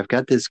 So I've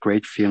got this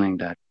great feeling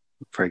that,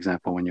 for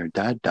example, when your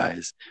dad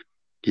dies,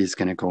 he's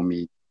going to go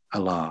meet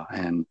Allah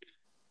and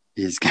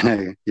he's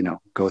going to,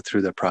 go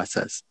through the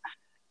process.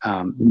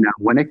 Now,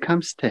 when it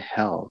comes to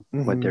hell,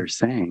 what they're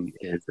saying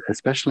is,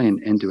 especially in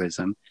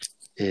Hinduism,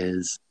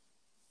 is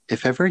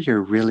if ever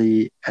you're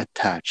really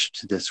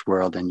attached to this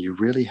world and you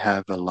really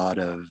have a lot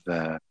of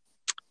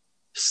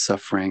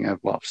suffering,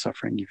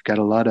 you've got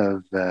a lot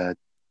of,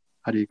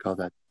 how do you call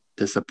that?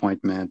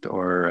 Disappointment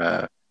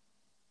or,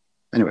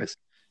 anyways,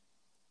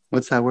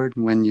 what's that word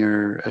when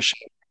you're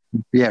ashamed?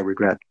 Yeah,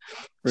 regret.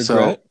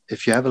 So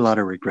if you have a lot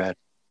of regret,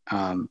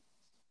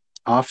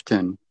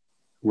 often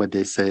what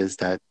they say is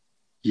that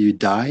you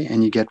die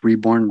and you get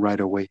reborn right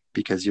away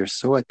because you're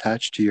so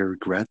attached to your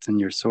regrets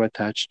and you're so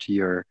attached to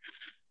your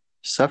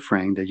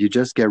suffering that you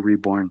just get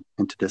reborn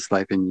into this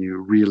life and you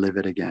relive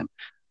it again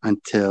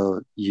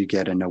until you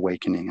get an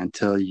awakening,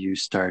 until you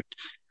start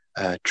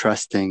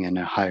trusting in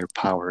a higher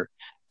power.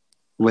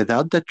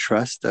 Without the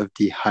trust of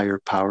the higher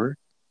power,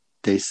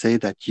 they say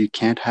that you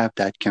can't have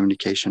that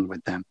communication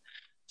with them.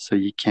 So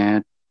you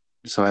can't.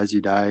 So as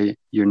you die,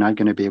 you're not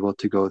going to be able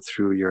to go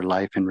through your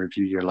life and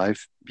review your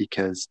life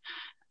because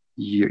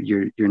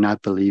you're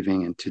not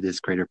believing into this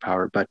greater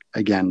power. But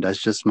again,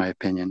 that's just my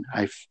opinion.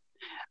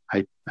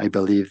 I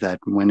believe that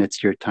when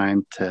it's your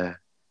time to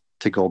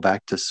go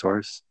back to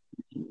source,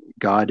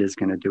 God is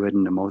going to do it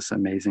in the most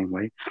amazing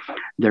way.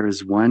 There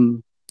is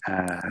one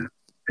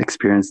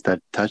experience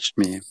that touched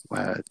me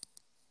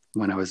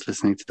when I was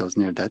listening to those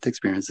near-death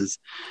experiences.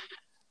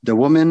 The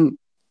woman,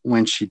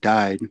 when she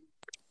died,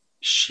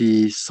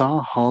 she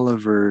saw all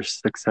of her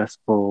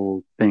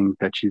successful things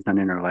that she's done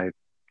in her life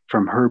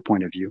from her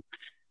point of view.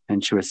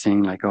 And she was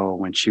saying like, oh,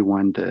 when she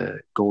won the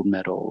gold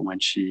medal, when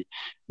she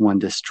won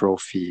this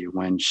trophy,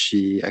 when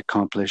she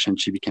accomplished and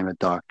she became a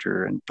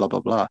doctor and blah, blah,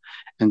 blah.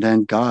 And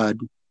then God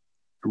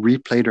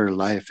replayed her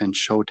life and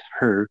showed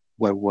her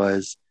what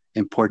was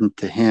important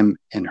to him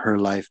in her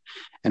life.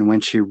 And when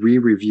she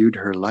re-reviewed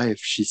her life,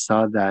 she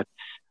saw that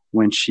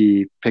when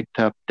she picked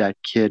up that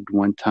kid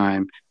one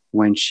time,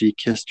 when she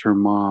kissed her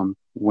mom,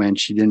 when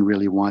she didn't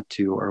really want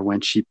to, or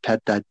when she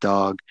pet that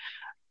dog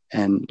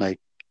and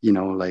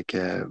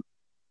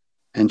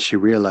and she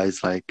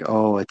realized like,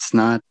 oh, it's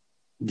not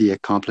the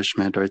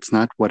accomplishment or it's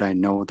not what I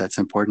know that's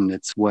important.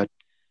 It's what,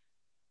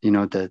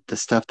 the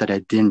stuff that I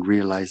didn't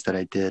realize that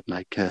I did,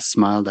 like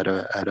smiled at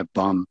a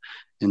bum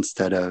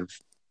instead of,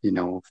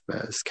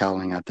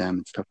 scowling at them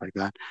and stuff like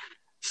that.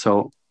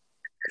 So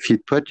if you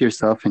put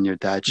yourself in your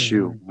dad's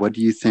shoe, what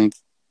do you think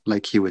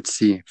like he would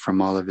see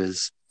from all of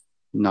his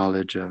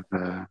knowledge of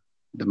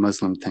the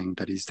Muslim thing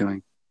that he's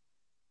doing?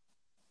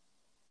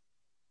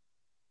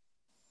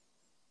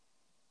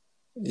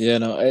 Yeah,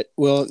 no.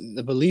 Well,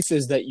 the belief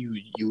is that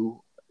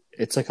you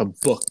it's like a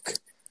book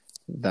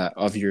that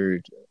of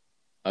your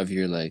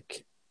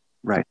like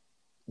right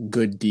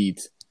good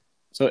deeds.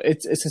 So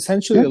it's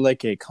essentially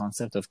like a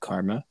concept of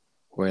karma,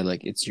 where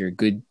like it's your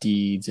good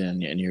deeds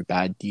and your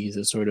bad deeds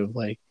that sort of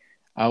like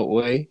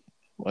outweigh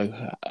like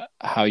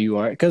how you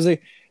are. Because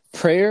like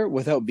prayer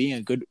without being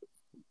a good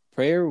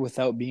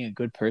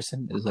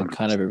person is like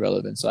kind of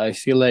irrelevant. So I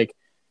feel like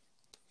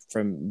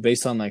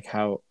based on like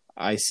how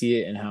I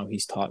see it and how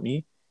he's taught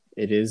me,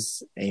 it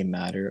is a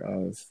matter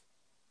of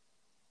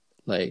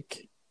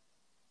like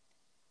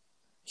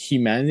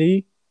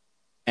humanity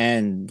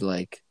and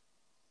like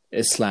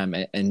Islam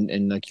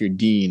and like your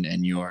deen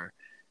and your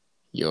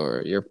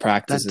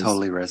practices. That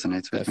totally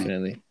resonates with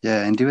me.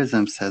 Yeah,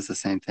 Hinduism says the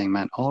same thing,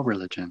 man. All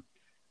religion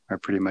are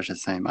pretty much the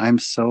same. I'm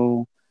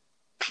so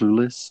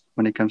clueless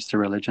when it comes to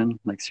religion.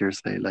 Like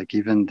seriously, like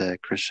even the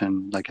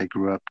Christian, like I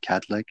grew up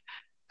Catholic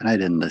and I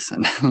didn't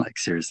listen. Like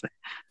seriously,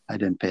 I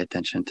didn't pay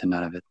attention to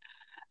none of it.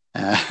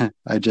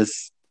 I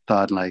just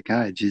thought like,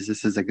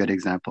 Jesus is a good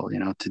example,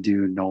 to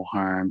do no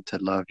harm, to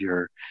love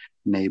your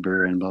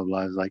neighbor and blah, blah.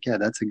 I was like, yeah,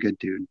 that's a good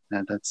dude.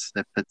 That's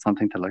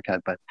something to look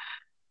at. But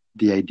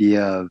the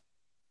idea of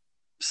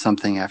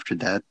something after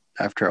that,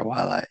 after a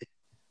while,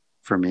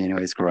 for me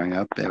anyways, growing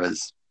up, it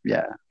was,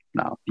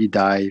 no, you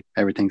die,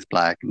 everything's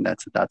black and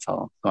that's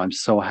all. So I'm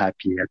so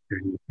happy at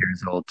 30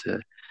 years old to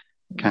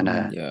kind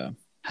of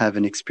have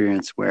an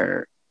experience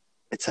where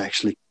it's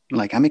actually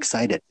like I'm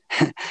excited.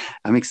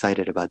 I'm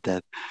excited about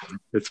that.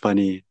 It's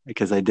funny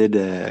because I did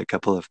a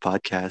couple of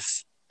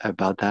podcasts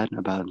about that,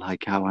 about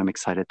like how I'm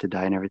excited to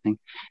die and everything.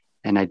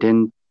 And I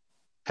didn't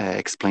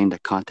explain the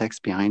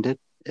context behind it.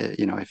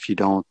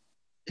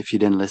 If you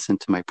didn't listen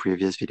to my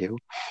previous video,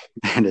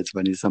 and it's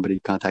funny, somebody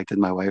contacted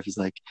my wife, is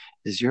like,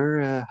 is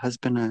your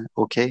husband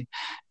okay?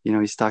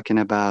 He's talking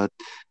about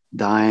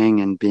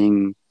dying and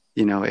being,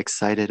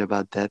 excited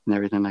about death and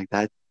everything like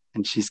that.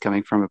 And she's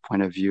coming from a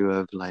point of view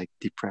of like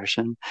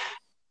depression.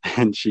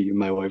 And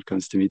my wife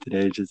comes to me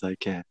today and she's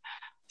like, yeah,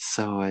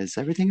 So is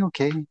everything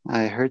okay?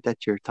 I heard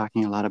that you're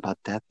talking a lot about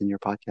death in your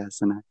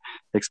podcast, and I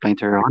explained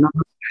to her, oh no,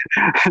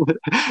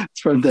 it's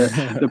from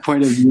the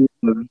point of view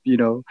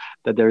of,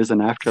 that there is an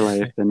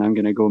afterlife and I'm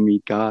gonna go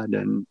meet God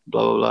and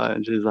blah blah blah.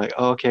 And she's like,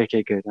 oh, okay,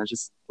 okay, good. I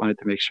just wanted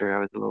to make sure. I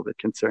was a little bit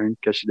concerned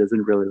because she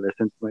doesn't really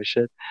listen to my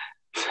shit.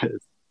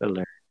 It's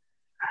hilarious.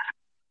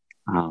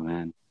 Oh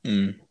man.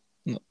 Mm.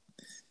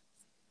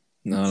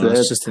 No, That's no, it's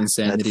it. just That's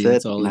insanity. it.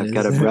 That's all And it I've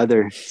got is. a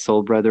brother,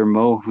 soul brother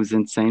Mo, who's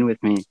insane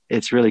with me.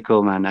 It's really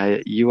cool,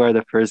 man. You are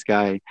the first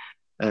guy,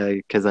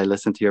 because I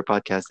listened to your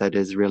podcast, that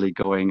is really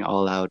going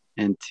all out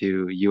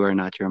into you are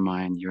not your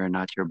mind, you are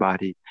not your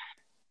body,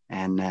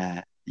 and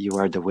you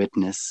are the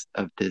witness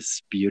of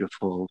this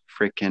beautiful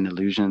freaking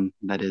illusion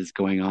that is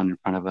going on in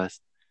front of us,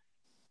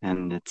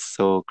 and it's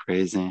so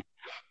crazy.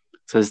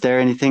 So, is there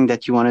anything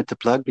that you wanted to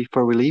plug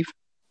before we leave?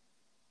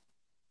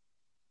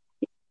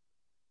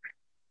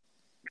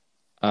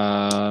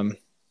 um,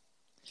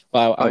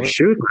 well, I Oh, would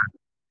shoot.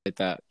 like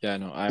that. Yeah,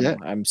 no, Yeah.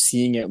 I'm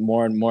seeing it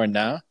more and more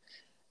now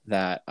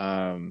that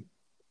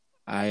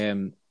I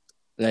am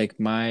like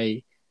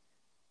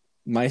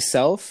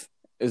myself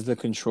is the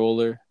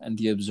controller and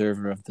the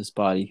observer of this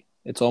body.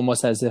 It's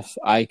almost as if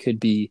I could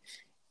be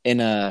in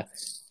a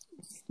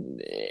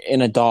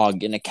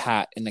dog, in a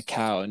cat, in a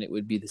cow, and it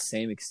would be the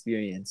same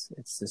experience.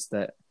 It's just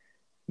that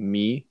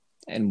me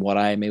and what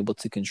I am able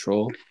to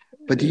control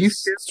But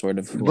is sort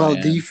of who I well,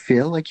 do you am.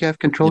 feel like you have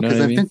control? You know what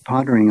Because I I've mean? been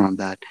pondering on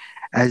that,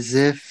 as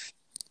if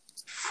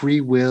free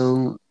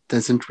will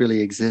doesn't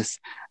really exist.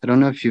 I don't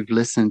know if you've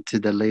listened to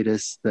the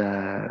latest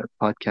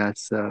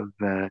podcasts of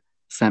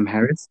Sam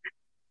Harris.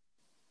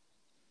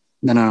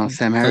 No, no, no.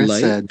 Sam The Harris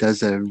light?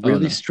 does a Oh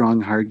really no.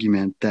 strong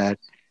argument that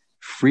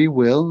free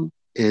will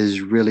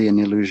is really an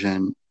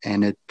illusion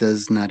and it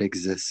does not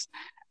exist.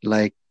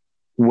 Like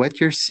what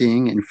you're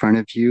seeing in front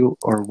of you,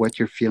 or what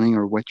you're feeling,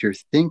 or what you're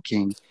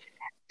thinking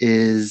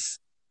is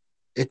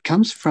it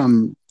comes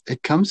from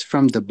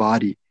the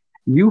body.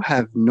 You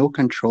have no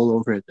control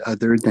over it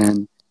other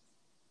than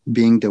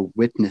being the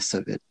witness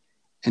of it.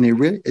 And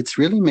it's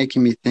really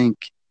making me think,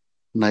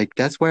 like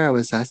that's why I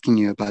was asking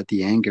you about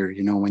the anger,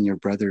 when your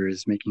brother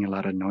is making a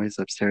lot of noise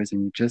upstairs and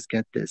you just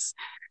get this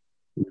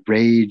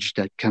rage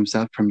that comes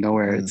out from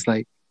nowhere. Mm. It's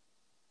like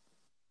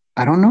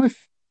I don't know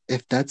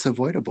if that's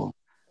avoidable.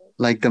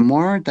 Like the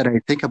more that I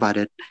think about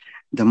it,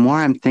 the more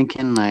I'm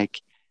thinking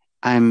like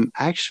I'm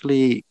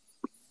actually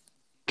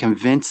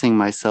convincing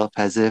myself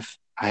as if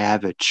I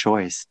have a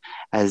choice,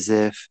 as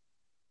if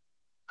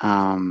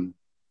um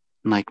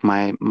like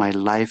my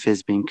life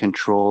is being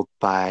controlled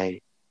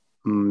by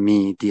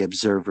me, the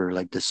observer,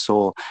 like the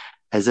soul,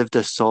 as if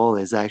the soul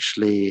is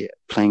actually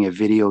playing a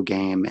video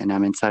game and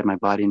I'm inside my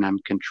body and I'm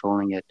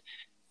controlling it.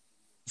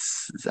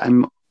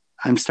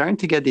 I'm starting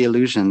to get the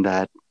illusion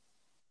that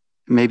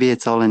maybe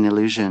it's all an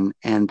illusion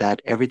and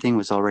that everything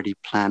was already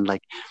planned.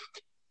 Like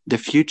the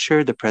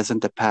future, the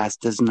present, the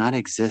past does not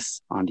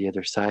exist on the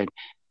other side.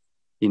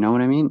 You know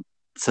what I mean?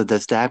 So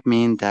does that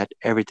mean that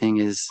everything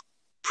is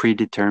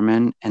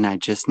predetermined and I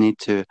just need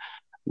to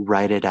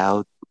write it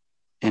out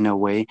in a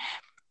way?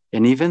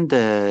 And even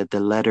the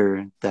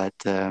letter that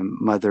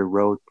mother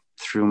wrote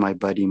through my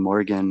buddy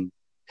Morgan,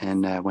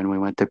 and when we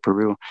went to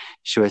Peru,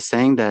 she was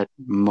saying that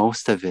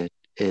most of it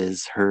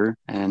is her,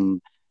 and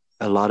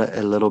a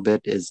little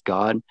bit is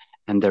God,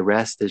 and the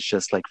rest is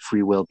just like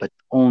free will, but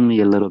only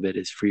a little bit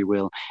is free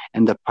will.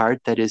 And the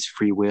part that is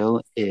free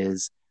will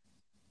is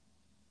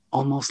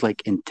almost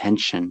like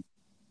intention.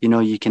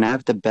 You can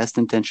have the best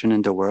intention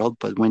in the world,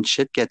 but when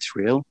shit gets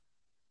real,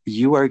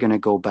 you are going to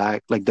go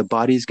back. Like the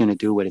body's going to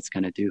do what it's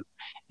going to do.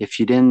 If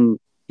you didn't,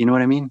 you know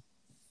what I mean?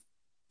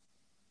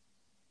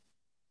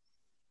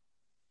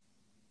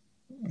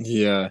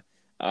 Yeah.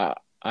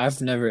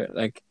 I've never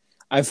like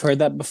I've heard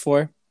that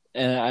before,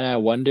 and I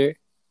wonder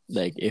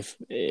like if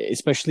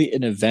especially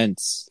in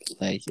events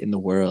like in the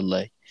world,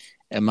 like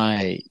am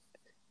I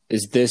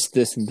is this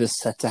and this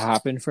set to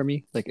happen for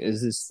me? Like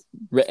is this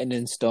written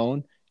in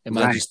stone? Am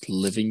I Right. just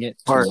living it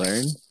to Or,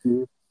 learn?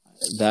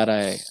 That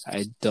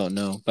I don't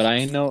know. But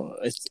I know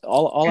it's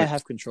all I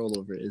have control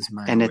over is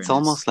my and it's awareness.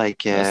 almost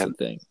like, That's the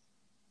thing.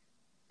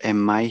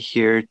 am I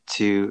here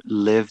to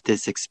live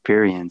this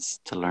experience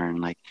to learn?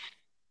 Like,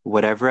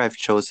 whatever I've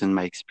chosen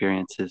my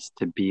experiences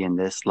to be in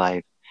this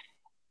life,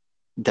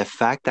 the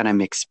fact that I'm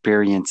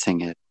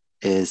experiencing it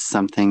is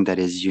something that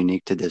is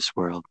unique to this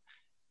world.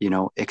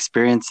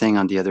 Experiencing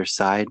on the other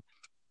side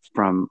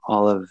from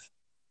all of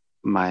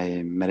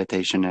my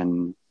meditation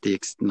and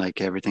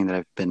like everything that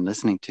I've been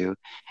listening to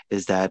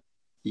is that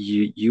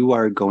you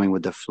are going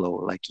with the flow.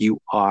 Like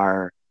you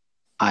are,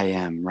 I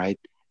am, right?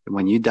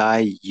 When you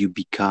die, you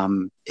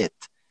become it,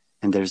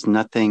 and there's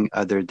nothing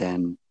other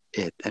than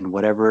it. And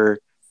whatever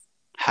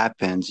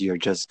happens, you're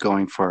just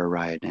going for a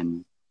ride.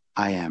 And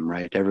I am,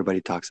 right?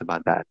 Everybody talks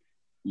about that.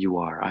 You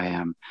are, I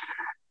am.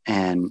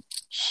 And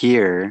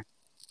here,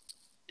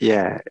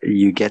 yeah,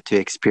 you get to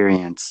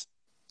experience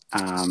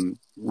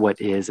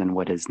what is and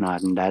what is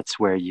not. And that's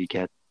where you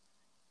get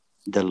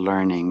the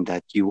learning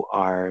that you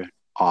are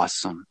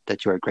awesome,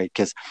 that you are great.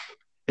 Because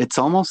it's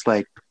almost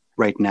like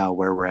right now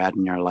where we're at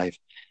in our life,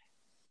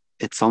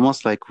 it's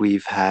almost like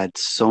we've had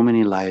so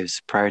many lives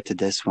prior to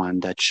this one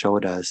that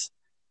showed us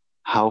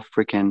how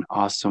freaking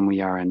awesome we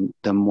are. And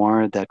the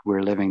more that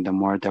we're living, the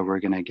more that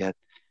we're going to get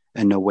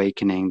an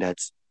awakening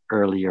that's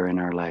earlier in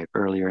our life,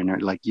 earlier in our,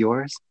 like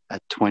yours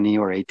at 20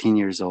 or 18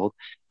 years old.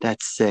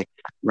 That's sick.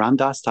 Ram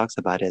Dass talks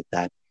about it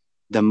that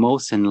the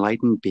most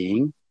enlightened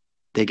being,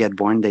 they get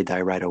born, they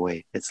die right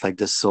away. It's like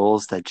the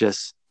souls that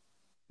just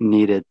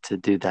needed to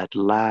do that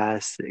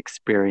last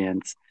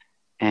experience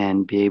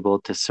and be able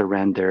to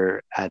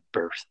surrender at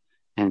birth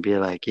and be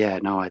like, yeah,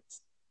 no,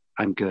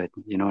 I'm good.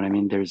 You know what I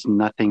mean? There's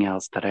nothing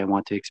else that I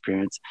want to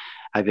experience.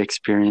 I've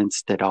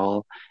experienced it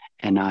all,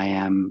 and I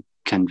am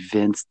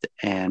convinced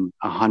and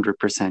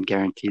 100%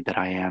 guaranteed that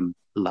I am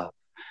love,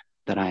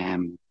 that I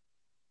am,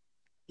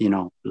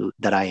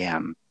 that I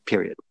am,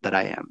 period, that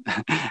I am.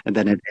 And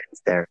then it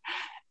ends there.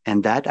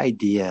 And that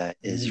idea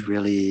is Mm.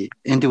 really,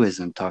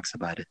 Hinduism talks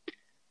about it.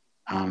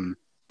 Um,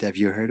 have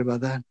you heard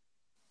about that?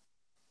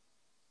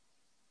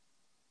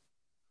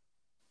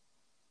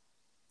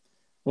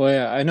 Well,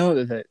 yeah, I know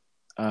that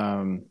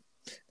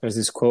there's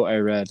this quote I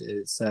read.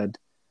 It said,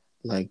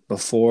 like,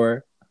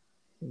 before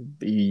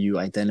you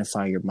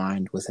identify your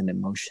mind with an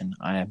emotion,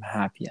 I am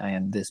happy, I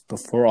am this.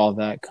 Before all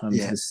that comes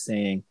Yeah, this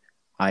saying,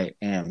 I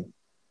am.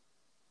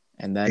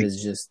 And that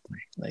is just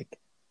like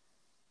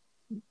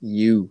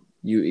you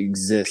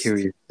exist.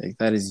 period. Like,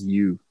 that is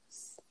you.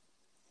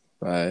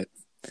 But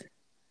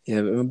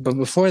yeah, but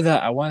before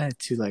that, I wanted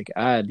to like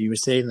add, you were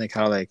saying like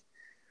how like,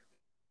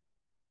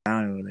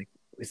 I don't know, like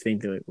we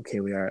think that like, okay,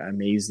 we are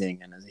amazing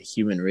and as a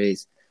human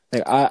race.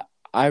 Like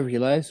I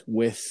realize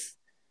with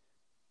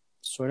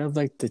sort of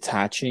like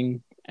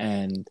detaching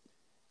and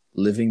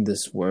living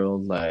this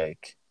world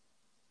like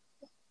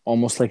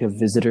almost like a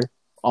visitor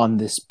on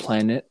this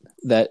planet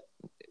that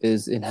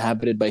is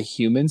inhabited by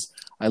humans.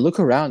 I look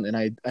around and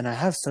I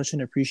have such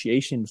an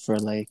appreciation for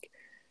like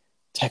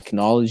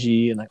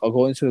technology, and like I'll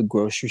go into a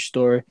grocery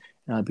store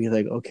and I'll be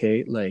like,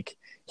 okay, like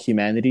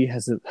humanity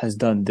has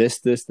done this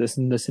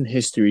and this in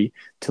history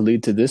to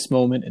lead to this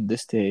moment and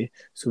this day,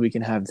 so we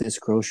can have this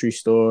grocery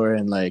store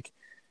and like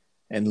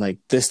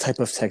this type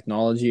of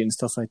technology and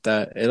stuff like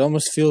that. It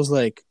almost feels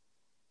like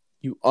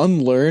you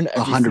unlearn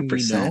A hundred everything you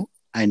percent. know.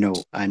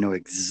 I know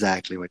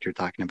exactly what you're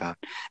talking about.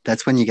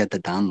 That's when you get the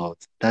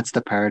downloads. That's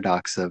the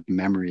paradox of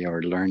memory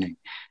or learning.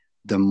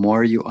 The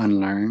more you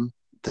unlearn,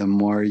 the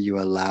more you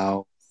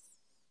allow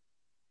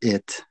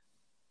it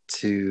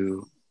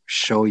to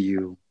show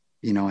you,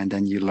 and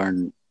then you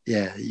learn.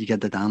 Yeah, you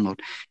get the download.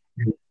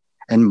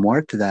 And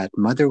more to that,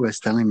 Mother was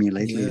telling me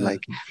lately, Yeah.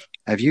 like,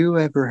 have you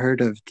ever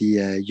heard of the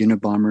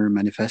Unabomber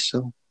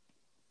Manifesto?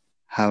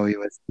 How he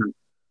was.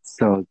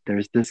 So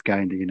there's this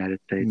guy in the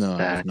United States No, I have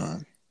that not.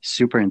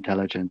 super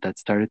intelligent that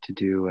started to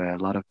do a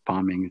lot of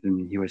bombings,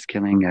 and he was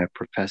killing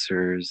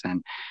professors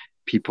and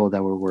people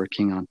that were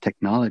working on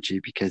technology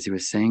because he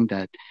was saying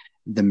that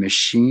the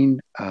machine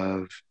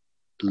of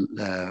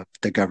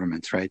the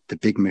governments, right? The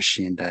big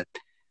machine that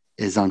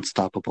is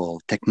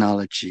unstoppable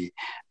technology.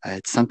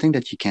 It's something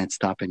that you can't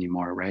stop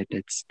anymore, right?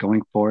 It's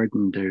going forward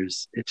and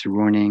it's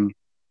ruining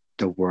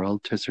the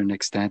world to a certain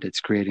extent.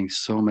 It's creating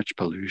so much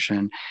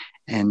pollution,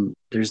 and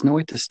there's no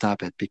way to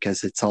stop it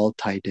because it's all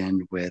tied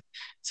in with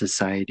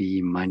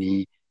society,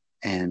 money,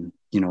 and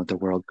the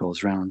world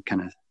goes round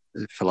kind of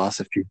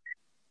philosophy.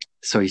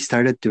 So he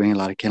started doing a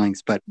lot of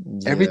killings, but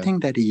Yeah.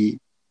 everything that he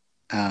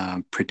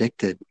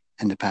predicted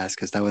in the past,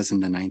 because that was in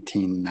the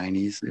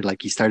 1990s,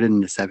 like he started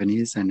in the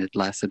 70s and it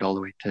lasted all the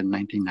way to the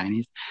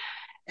 1990s,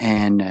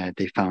 and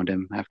they found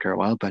him after a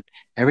while. But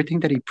everything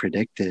that he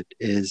predicted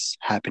is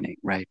happening,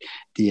 right?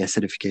 The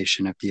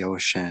acidification of the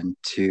ocean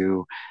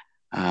to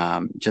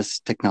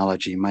just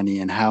technology, money,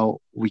 and how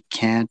we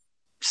can't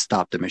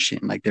stop the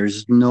machine. Like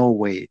there's no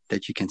way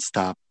that you can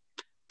stop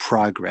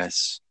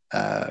progress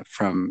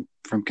from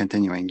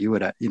continuing. You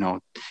would,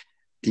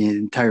 the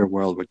entire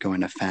world would go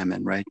in a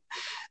famine, right?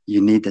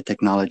 You need the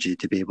technology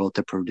to be able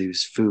to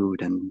produce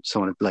food and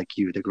so on, like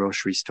the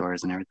grocery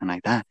stores and everything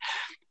like that.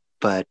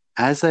 But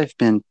as I've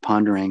been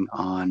pondering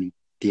on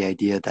the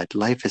idea that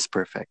life is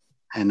perfect,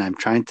 and I'm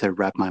trying to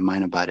wrap my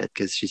mind about it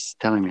because she's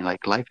telling me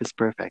like life is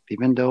perfect,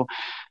 even though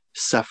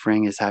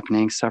suffering is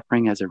happening,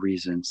 suffering has a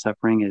reason.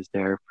 Suffering is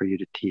there for you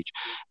to teach,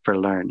 for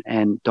learn.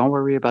 And don't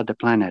worry about the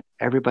planet.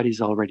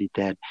 Everybody's already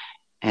dead.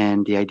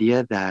 And the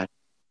idea that,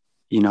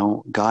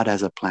 God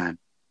has a plan.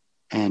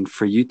 And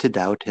for you to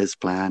doubt his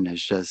plan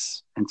is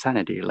just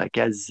insanity, like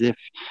as if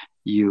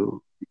you're,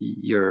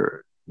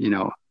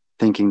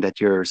 thinking that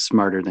you're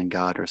smarter than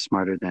God or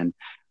smarter than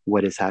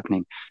what is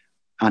happening.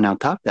 And on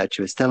top of that,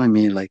 she was telling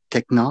me like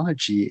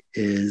technology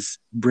is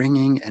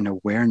bringing an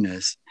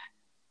awareness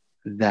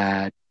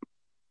that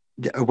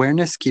the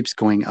awareness keeps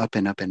going up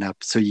and up and up.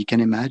 So you can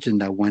imagine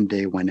that one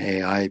day when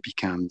AI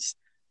becomes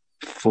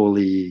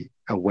fully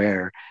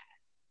aware,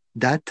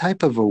 that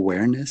type of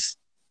awareness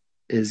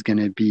is going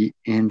to be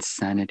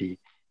insanity.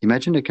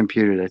 Imagine a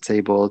computer that's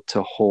able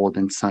to hold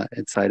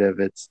inside of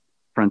its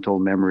frontal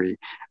memory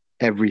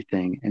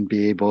everything and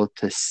be able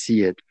to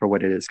see it for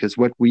what it is. Because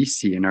what we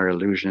see in our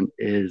illusion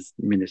is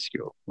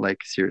minuscule, like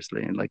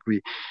seriously. And like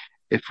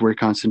if we're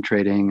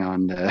concentrating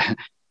on the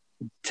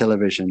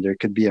television, there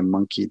could be a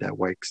monkey that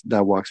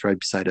walks right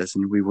beside us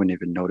and we wouldn't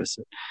even notice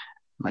it.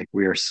 Like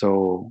we are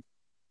so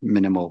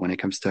minimal when it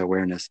comes to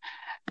awareness.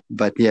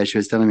 But yeah, she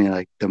was telling me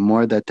like the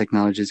more that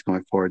technology is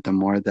going forward, the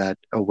more that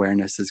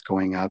awareness is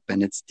going up,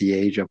 and it's the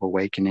age of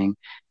awakening.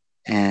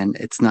 And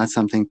it's not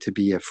something to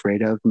be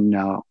afraid of.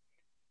 No,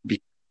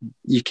 be,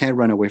 you can't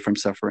run away from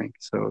suffering.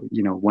 So,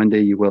 one day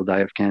you will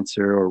die of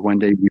cancer, or one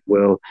day you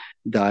will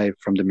die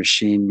from the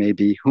machine.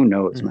 Maybe, who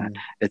knows, man?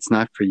 It's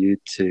not for you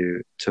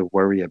to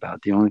worry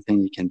about. The only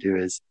thing you can do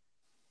is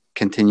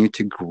continue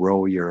to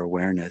grow your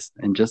awareness.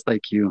 And just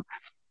like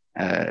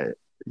uh,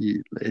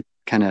 it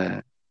kind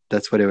of,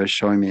 that's what it was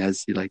showing me,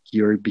 as like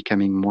you're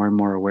becoming more and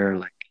more aware,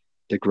 like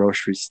the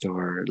grocery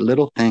store,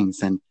 little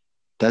things. And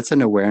that's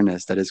an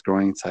awareness that is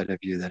growing inside of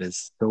you that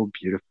is so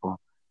beautiful.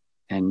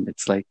 And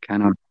it's like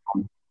kind of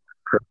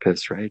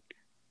purpose, right?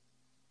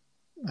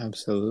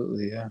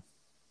 Absolutely, yeah.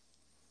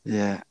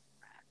 Yeah.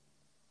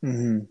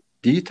 Mm-hmm.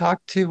 Do you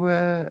talk to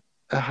a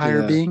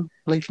higher Yeah. being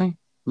lately?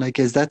 Like,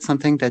 is that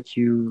something that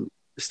you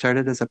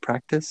started as a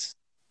practice?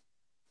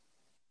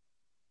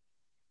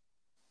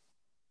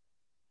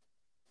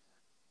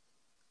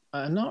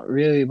 Not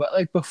really, but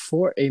like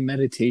before a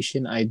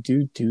meditation, I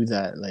do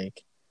that.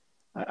 Like,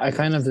 I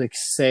kind of like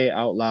say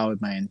out loud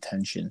my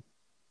intention.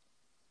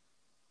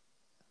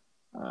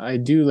 I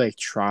do like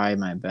try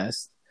my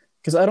best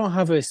because I don't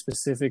have a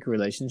specific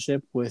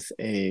relationship with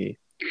a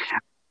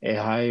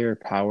higher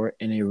power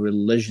in a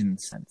religion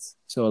sense.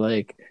 So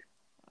like,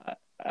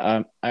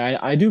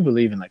 I do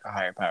believe in like a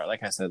higher power.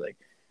 Like I said, like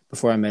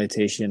before a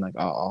meditation, like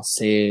I'll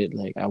say it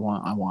like I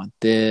want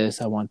this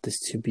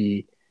to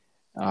be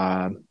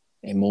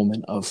a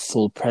moment of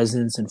full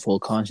presence and full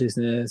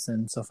consciousness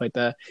and stuff like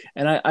that.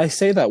 And I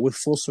say that with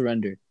full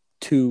surrender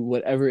to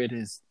whatever it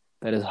is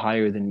that is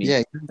higher than me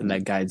Yeah, and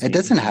that guides it me and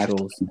doesn't have to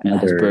controls be and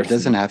has it birthed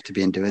doesn't me. have to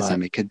be Hinduism.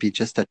 But It could be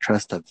just a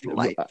trust of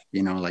life,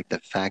 like the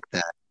fact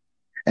that,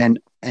 and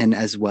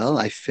as well,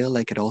 I feel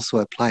like it also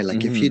apply.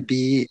 Like if mm-hmm, you'd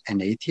be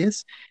an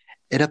atheist,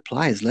 it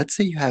applies. Let's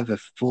say you have a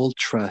full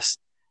trust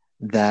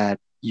that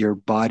your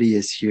body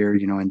is here,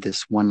 in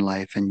this one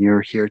life, and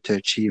you're here to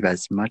achieve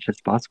as much as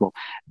possible.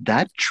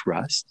 That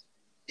trust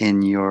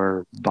in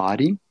your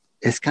body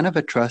is kind of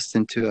a trust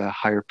into a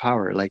higher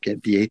power, like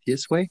the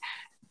atheist way.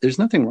 There's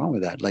nothing wrong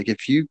with that. Like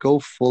if you go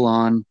full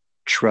on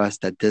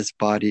trust that this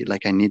body,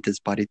 like I need this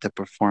body to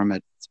perform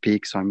at its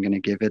peak, so I'm going to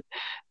give it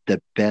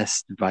the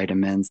best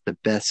vitamins, the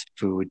best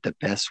food, the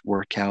best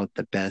workout,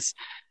 the best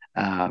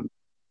um,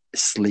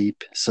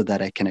 sleep, so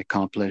that I can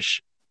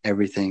accomplish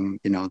everything,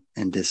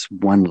 in this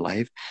one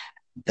life.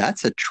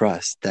 That's a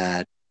trust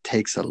that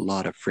takes a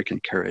lot of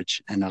freaking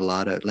courage, and a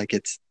lot of like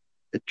it's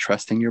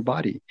trusting your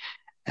body,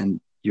 and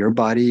your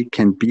body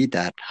can be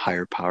that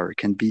higher power,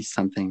 can be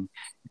something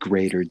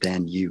greater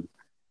than you.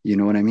 You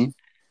know what I mean?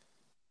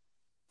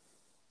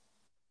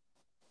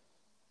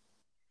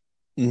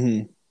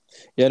 mm-hmm.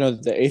 Yeah, no,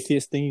 the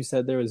atheist thing you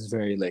said there was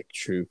very like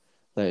true.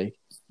 Like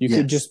you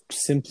could Yes. just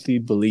simply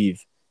believe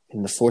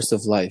in the force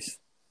of life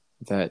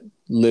that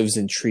lives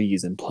in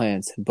trees and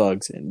plants and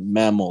bugs and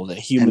mammals and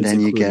And humans then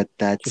you included. get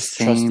that Just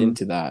trust same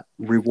into that.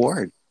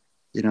 reward,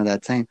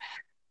 that same.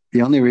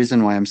 The only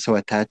reason why I'm so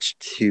attached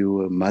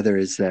to Mother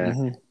is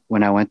Mm-hmm.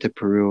 when I went to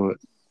Peru,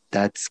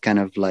 that's kind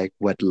of like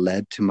what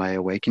led to my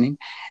awakening.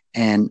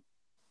 And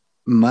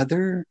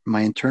Mother,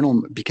 my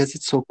internal, because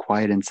it's so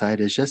quiet inside,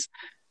 is just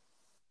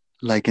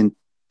like,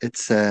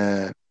 it's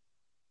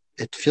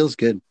it feels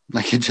good.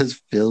 Like it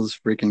just feels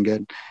freaking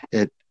good.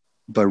 It,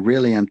 but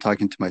really, I'm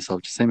talking to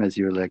myself, the same as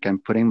you. Like I'm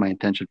putting my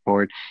intention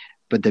forward.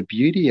 But the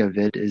beauty of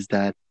it is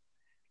that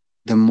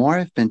the more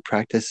I've been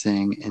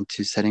practicing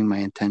into setting my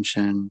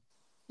intention,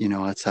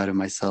 outside of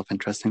myself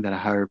and trusting that a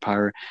higher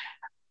power,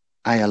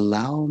 I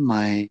allow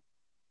my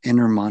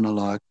inner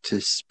monologue to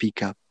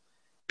speak up,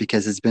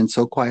 because it's been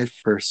so quiet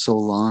for so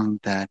long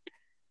that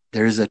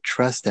there's a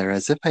trust there,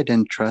 as if I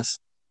didn't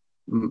trust,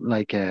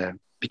 like,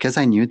 because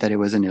I knew that it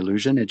was an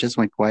illusion, it just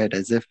went quiet,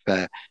 as if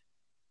it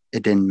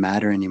didn't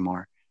matter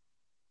anymore.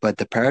 But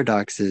the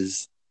paradox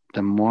is,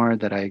 the more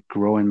that I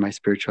grow in my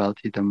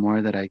spirituality, the more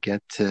that I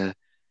get to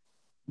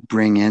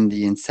bring in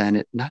the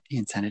insanity, not the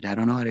insanity, I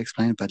don't know how to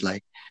explain it, but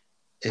like,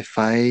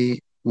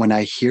 when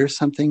I hear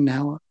something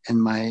now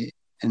in my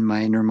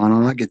inner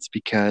monologue, it's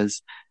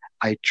because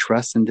I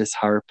trust in this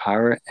higher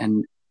power,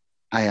 and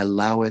I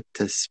allow it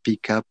to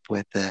speak up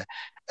with a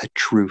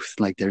truth.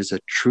 Like there's a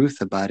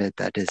truth about it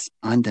that is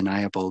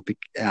undeniable.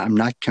 I'm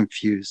not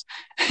confused.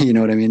 You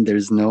know what I mean?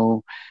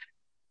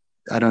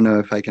 I don't know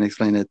if I can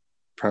explain it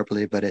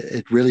properly, but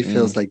it really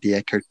feels Mm. like the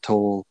Eckhart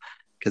Tolle,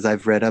 because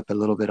I've read up a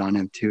little bit on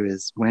him too,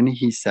 is when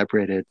he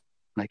separated,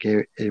 like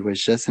it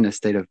was just in a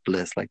state of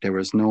bliss. Like there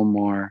was no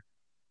more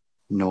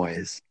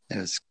noise. It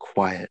was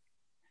quiet.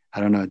 I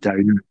don't know.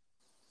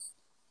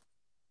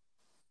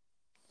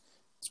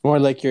 more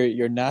like your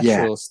Yeah.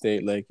 natural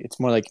state. Like it's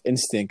more like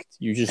instinct.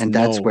 You just And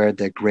that's know where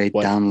the great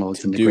what downloads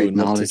to and the do great and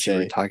what to knowledge you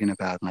were say. talking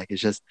about, like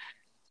it's just,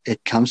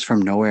 it comes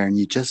from nowhere and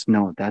you just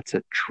know that's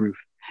a truth.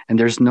 And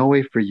there's no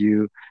way for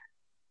you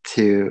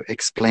to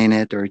explain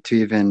it or to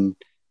even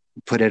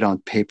put it on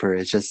paper.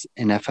 It's just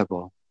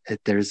ineffable.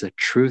 There's a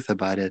truth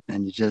about it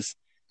and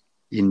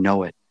you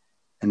know it.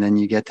 And then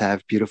you get to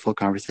have beautiful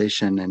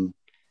conversation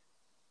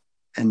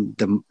and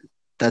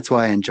that's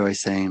why I enjoy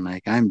saying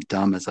like I'm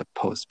dumb as a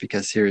post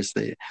because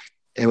seriously,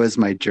 it was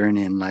my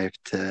journey in life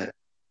to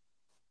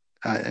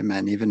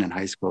man, even in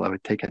high school, I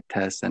would take a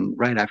test, and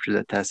right after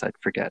the test, I'd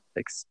forget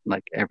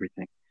like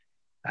everything.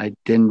 I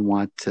didn't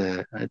want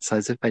to. It's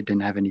as if I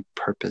didn't have any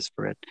purpose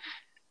for it.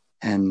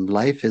 And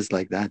life is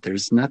like that.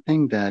 There's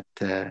nothing that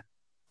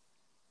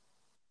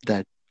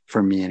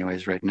for me,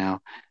 anyways, right now,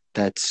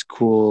 that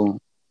school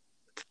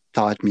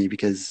taught me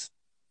because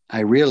I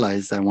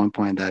realized at one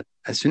point that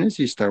as soon as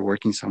you start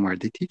working somewhere,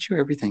 they teach you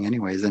everything,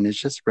 anyways, and it's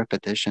just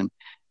repetition.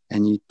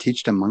 And you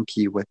teach the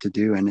monkey what to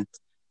do, and it's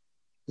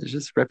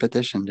just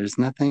repetition. There's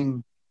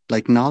nothing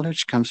like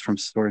knowledge comes from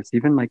source.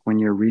 Even like when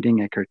you're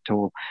reading Eckhart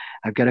Tolle,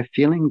 I've got a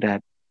feeling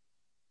that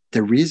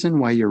the reason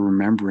why you're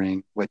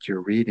remembering what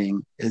you're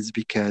reading is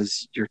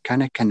because you're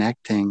kind of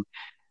connecting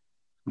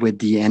with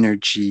the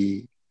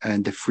energy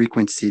and the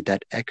frequency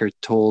that Eckhart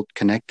Tolle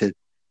connected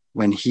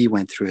when he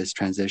went through his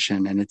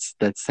transition. And it's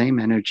that same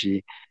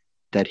energy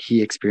that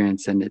he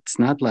experienced. And it's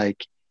not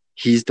like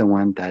he's the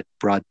one that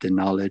brought the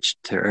knowledge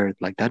to earth.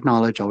 Like that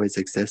knowledge always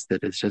existed.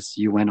 It's just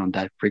you went on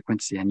that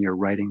frequency and you're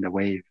riding the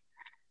wave.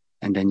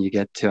 And then you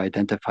get to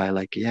identify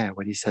like, yeah,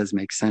 what he says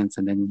makes sense.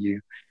 And then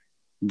you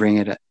bring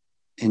it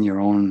in your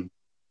own,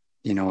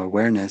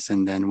 awareness.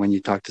 And then when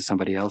you talk to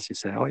somebody else, you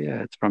say, oh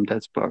yeah, it's from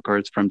this book or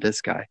it's from this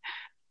guy.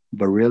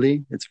 But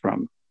really it's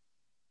from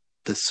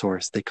the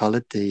source. They call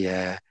it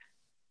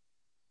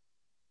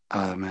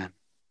oh man,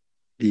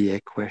 the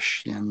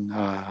equation.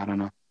 I don't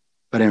know.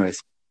 But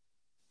anyways,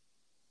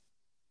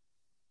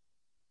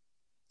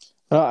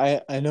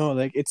 I know,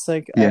 like it's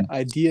like yeah,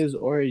 ideas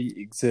already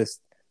exist.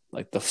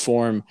 Like the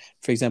form,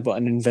 for example,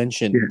 an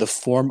invention, yeah, the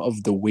form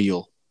of the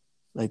wheel,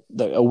 like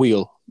a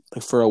wheel,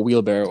 like for a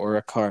wheelbarrow or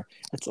a car,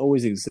 it's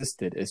always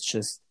existed. It's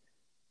just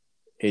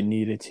it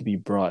needed to be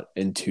brought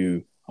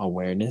into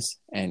awareness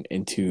and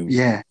into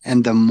yeah.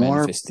 And the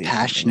more manifestation and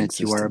passionate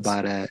you are existence.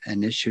 about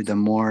an issue, the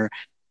more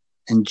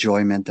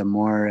enjoyment, the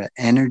more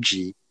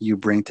energy you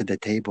bring to the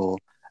table,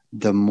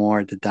 the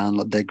more the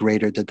download, the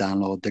greater the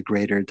download, the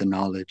greater the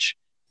knowledge.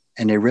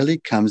 And it really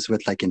comes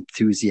with like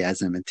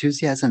enthusiasm.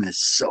 Enthusiasm is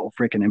so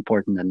freaking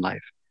important in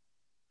life.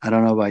 I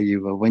don't know about you,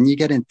 but when you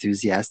get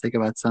enthusiastic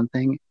about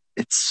something,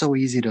 it's so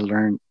easy to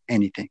learn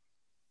anything,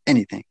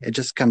 anything. It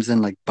just comes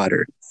in like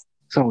butter.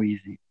 So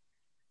easy.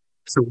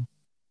 So,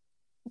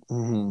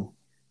 Mm-hmm.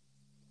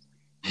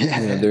 Yeah,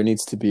 yeah. there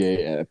needs to be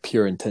a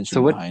pure So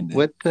intention what behind it.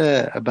 what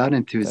about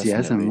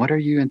enthusiasm? Definitely. What are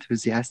you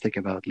enthusiastic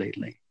about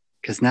lately?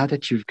 Because now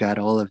that you've got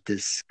all of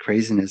this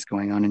craziness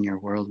going on in your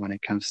world when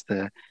it comes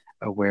to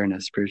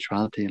awareness,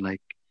 spirituality,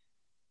 like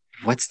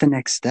what's the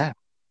next step?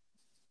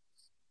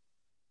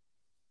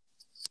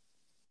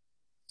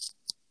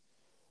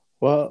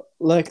 Well,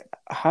 like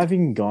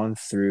having gone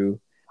through,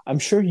 I'm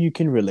sure you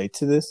can relate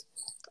to this.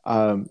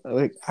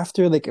 Like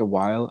after like a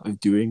while of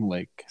doing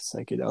like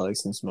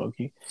psychedelics and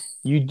smoking,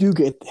 you do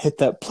get hit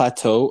that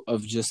plateau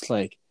of just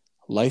like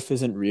life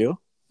isn't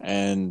real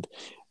and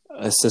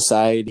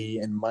society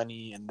and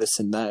money and this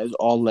and that is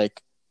all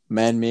like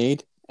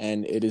man-made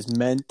and it is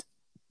meant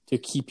to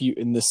keep you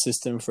in the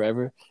system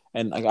forever.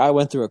 And like I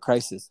went through a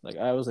crisis. Like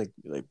I was like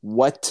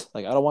what?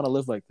 Like I don't want to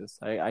live like this.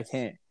 I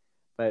can't.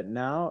 But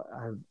now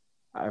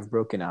I've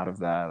broken out of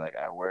that. Like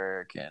I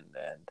work and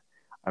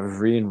I've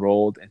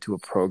re-enrolled into a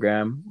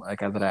program like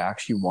that I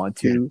actually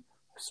want Yeah, to.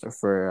 So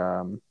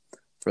for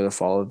the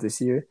fall of this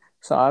year.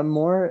 So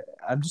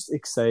I'm just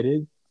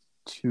excited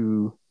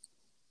to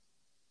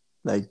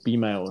like be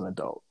my own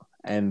adult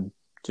and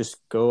just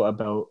go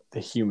about the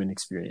human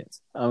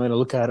experience. I'm gonna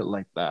look at it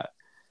like that.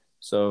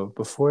 So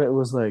before it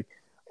was like,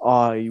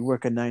 oh, you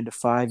work a 9 to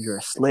 5, you're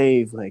a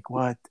slave. Like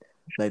what?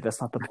 Like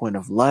that's not the point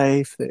of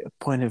life. The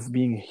point of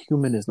being a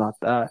human is not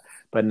that.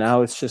 But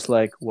now it's just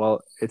like,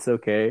 well, it's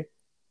okay.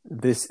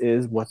 This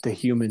is what the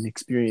human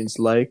experience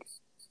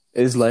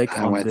is like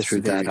I on went this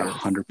through that very a earth.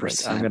 hundred Like I'm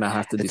percent. gonna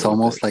have to It's deal with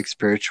almost like this.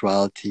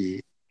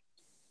 spirituality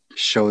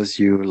shows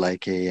you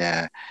like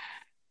a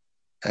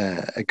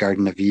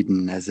Garden of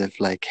Eden, as if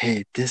like,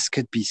 hey, this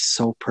could be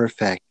so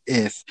perfect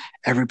if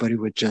everybody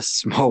would just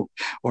smoke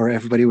or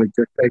everybody would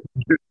just like,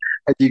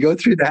 and you go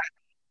through that,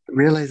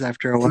 realize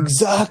after a while, it's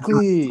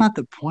Exactly. not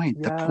the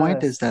point. The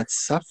point is Yes. that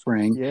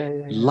suffering,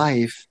 Yeah.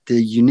 life,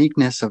 the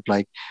uniqueness of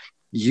like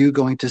you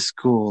going to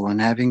school and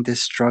having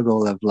this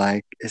struggle of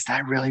like, is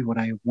that really what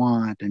I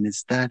want? And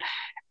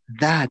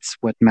that's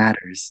what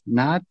matters,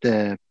 not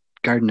the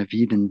Garden of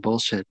Eden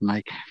bullshit.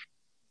 Like,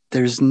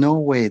 there's no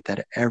way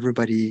that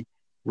everybody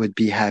would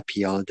be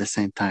happy all at the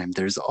same time.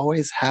 There's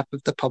always half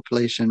of the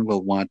population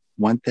will want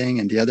one thing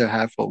and the other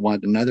half will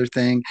want another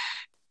thing.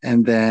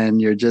 And then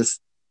you're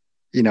just,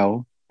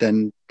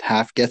 then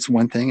half gets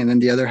one thing and then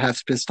the other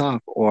half's pissed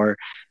off, or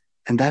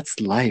and that's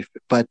life.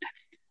 But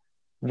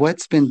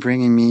what's been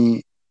bringing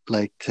me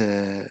like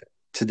to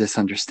this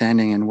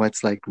understanding, and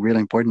what's like really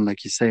important,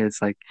 like you say,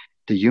 it's like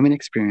the human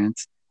experience,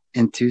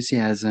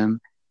 enthusiasm,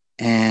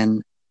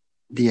 and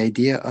the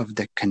idea of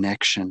the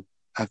connection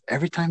of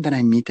every time that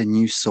I meet a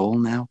new soul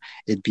now,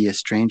 it'd be a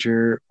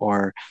stranger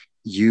or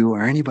you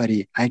or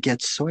anybody, I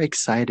get so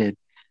excited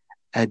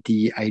at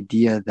the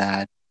idea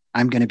that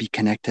I'm going to be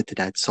connected to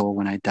that soul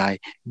when I die,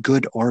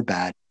 good or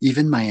bad,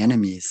 even my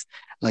enemies.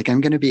 Like,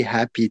 I'm going to be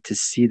happy to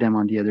see them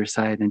on the other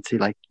side and see,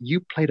 like, you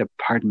played a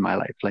part in my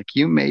life. Like,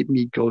 you made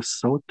me go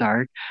so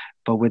dark,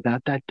 but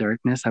without that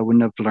darkness, I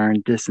wouldn't have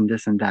learned this and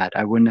this and that.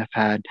 I wouldn't have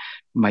had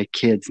my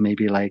kids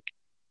maybe like,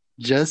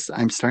 just,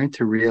 I'm starting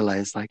to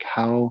realize like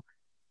how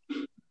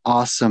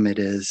awesome it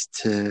is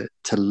to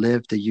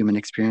live the human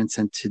experience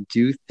and to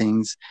do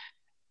things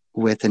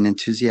with an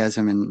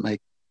enthusiasm and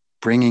like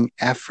bringing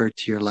effort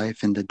to your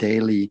life in the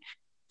daily,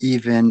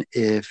 even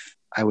if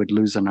I would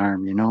lose an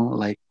arm,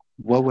 like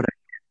what would I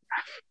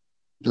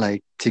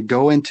like to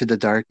go into the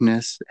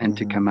darkness and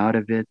to Mm-hmm. come out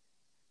of it,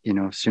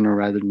 sooner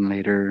rather than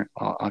later.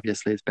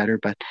 Obviously, it's better,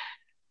 but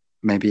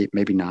maybe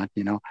not,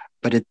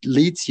 but it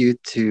leads you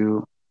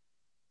to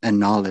a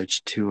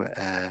knowledge, to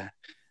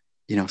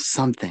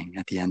something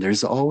at the end.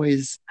 There's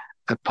always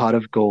a pot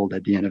of gold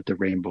at the end of the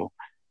rainbow.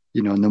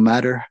 No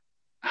matter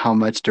how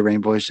much the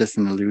rainbow is just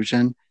an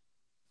illusion,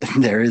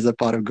 there is a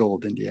pot of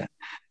gold in the end.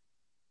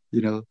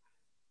 You know,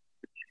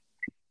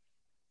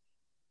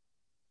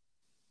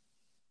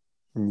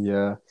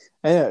 Yeah.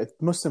 And yeah,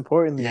 most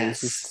importantly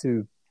is just yes.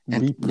 to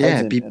And be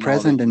yeah, present be in all that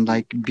present you and do.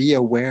 like be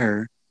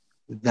aware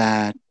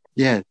that,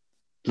 yeah,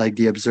 like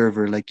the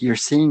observer, like you're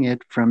seeing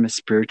it from a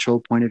spiritual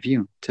point of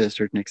view to a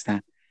certain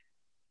extent.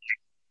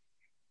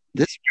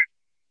 This,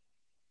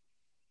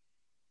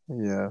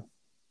 Yeah.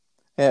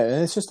 Yeah,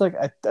 and it's just like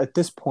at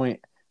this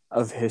point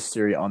of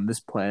history on this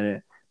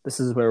planet, this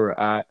is where we're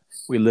at.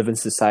 We live in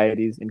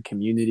societies, in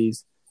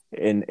communities,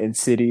 in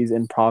cities,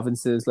 in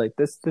provinces. Like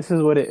this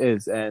is what it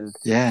is. And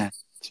yeah,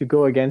 to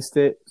go against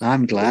it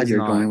I'm glad is you're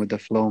not going with the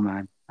flow,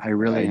 man. I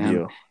really am.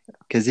 ideal.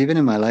 Because even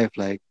in my life,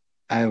 like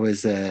I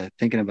was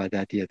thinking about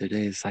that the other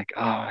day. It's like,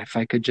 oh, if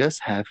I could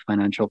just have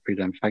financial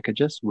freedom, if I could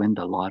just win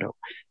the lotto,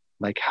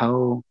 like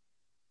how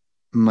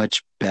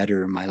much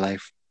better my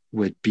life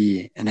would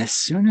be. And as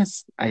soon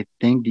as I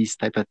think these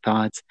type of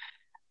thoughts,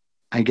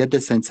 I get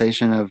the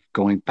sensation of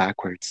going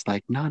backwards.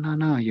 Like, no, no,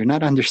 no, you're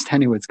not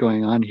understanding what's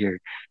going on here.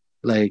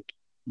 Like,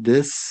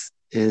 this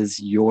is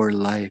your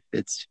life.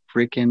 It's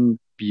freaking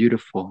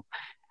beautiful.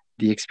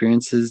 The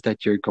experiences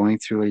that you're going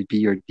through, it be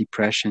your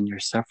depression, your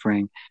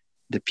suffering,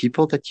 the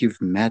people that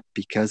you've met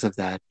because of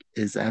that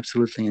is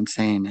absolutely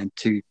insane. And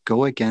to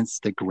go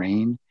against the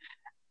grain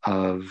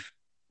of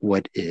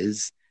what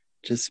is,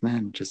 just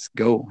man, just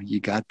go.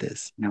 You got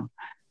this.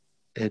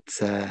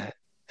 It's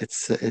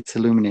it's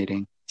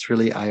illuminating. It's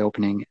really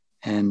eye-opening,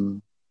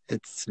 and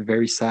it's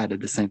very sad at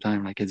the same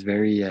time. Like it's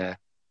very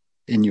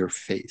in your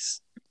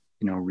face,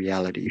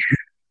 reality.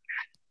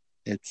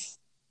 It's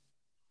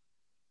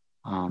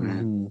oh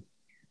man. Hmm.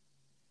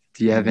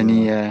 Do you have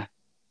Yeah.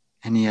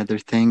 any other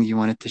thing you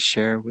wanted to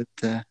share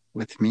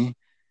with me?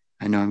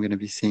 I know I'm gonna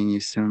be seeing you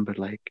soon, but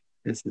like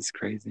this is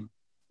crazy.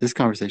 This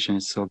conversation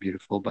is so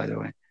beautiful, by the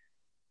way.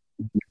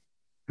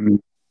 I mean,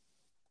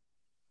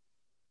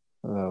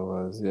 That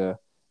was, yeah.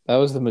 That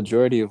was the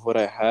majority of what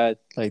I had.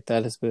 Like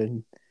that has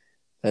been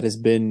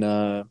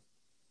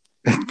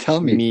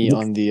tell me, me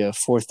on the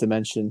fourth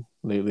dimension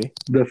lately.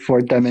 the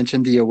fourth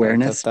dimension, the That that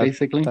awareness, that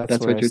basically. that's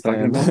That's where what I you're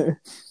talking stand. about.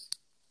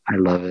 I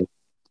love it.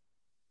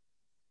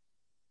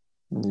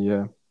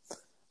 Yeah.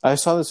 I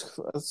saw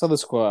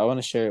this quote. I want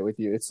to share it with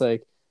you. It's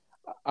like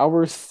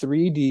our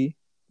 3D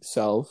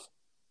self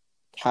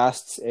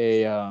casts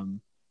a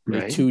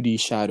Right? 2D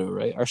shadow,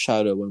 right? Our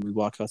shadow when we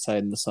walk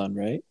outside in the sun,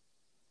 right?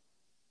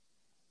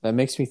 That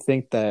makes me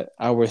think that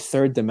our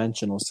third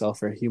dimensional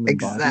self, our human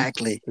body,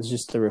 Exactly. is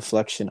just a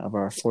reflection of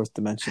our fourth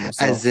dimensional As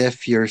self.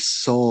 if your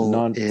soul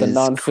The is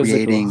non physical.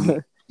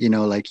 creating,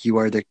 like you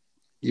are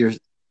your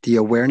the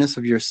awareness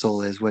of your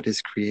soul is what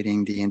is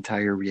creating the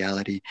entire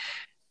reality.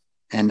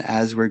 And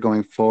as we're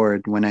going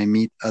forward, when I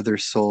meet other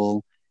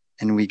soul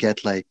and we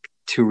get like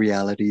two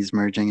realities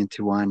merging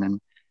into one,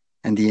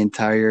 and the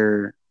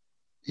entire,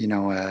 you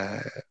know,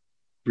 uh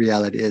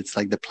reality, it's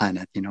like the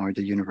planet, or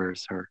the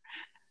universe, or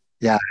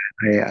yeah,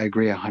 I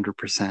agree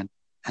 100%.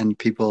 And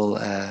people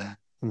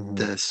Hmm.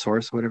 the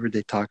source, whatever,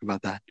 they talk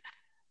about that,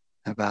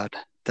 about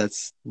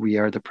that's we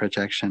are the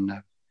projection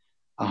of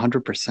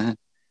 100%.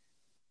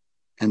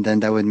 And then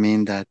that would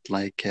mean that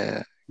like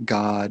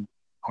God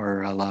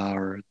or Allah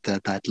or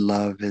that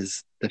love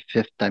is the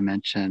fifth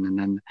dimension, and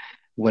then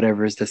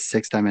whatever is the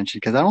sixth dimension.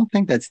 Because I don't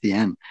think that's the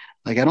end.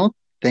 Like I don't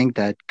think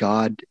that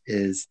God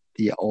is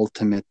the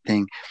ultimate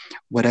thing.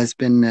 What has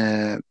been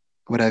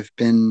what I've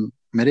been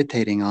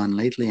meditating on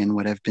lately, and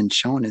what I've been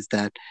shown is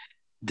that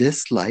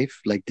this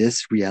life, like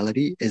this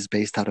reality, is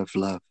based out of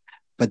love.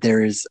 But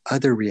there is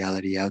other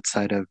reality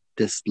outside of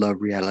this love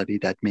reality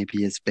that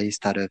maybe is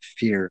based out of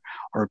fear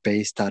or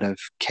based out of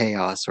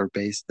chaos or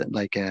based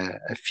like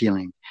a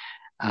feeling.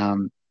 Um,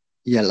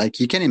 yeah, like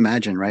you can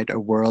imagine, right? A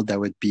world that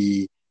would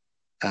be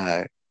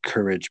uh,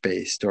 courage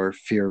based or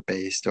fear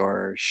based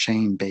or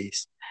shame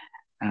based.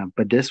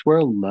 But this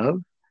world, love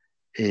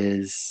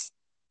is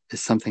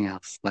is something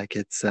else. Like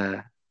it's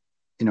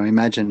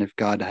imagine if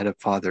God had a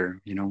father,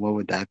 what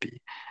would that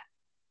be?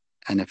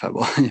 And if I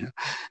well,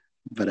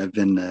 but I've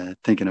been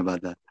thinking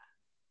about that.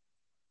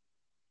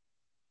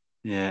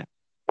 Yeah.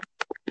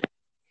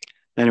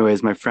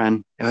 Anyways, my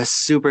friend, I was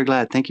super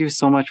glad. Thank you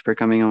so much for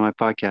coming on my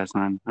podcast,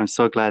 man. I'm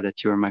so glad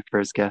that you were my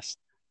first guest.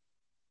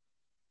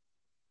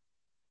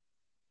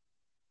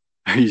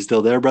 Are you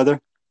still there, brother?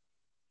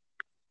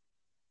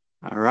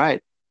 All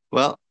right.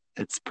 Well,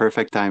 it's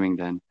perfect timing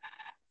then.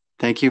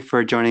 Thank you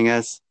for joining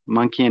us,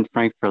 Monkey and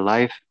Frank for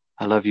life.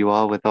 I love you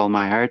all with all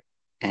my heart,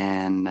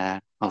 and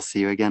I'll see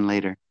you again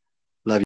later.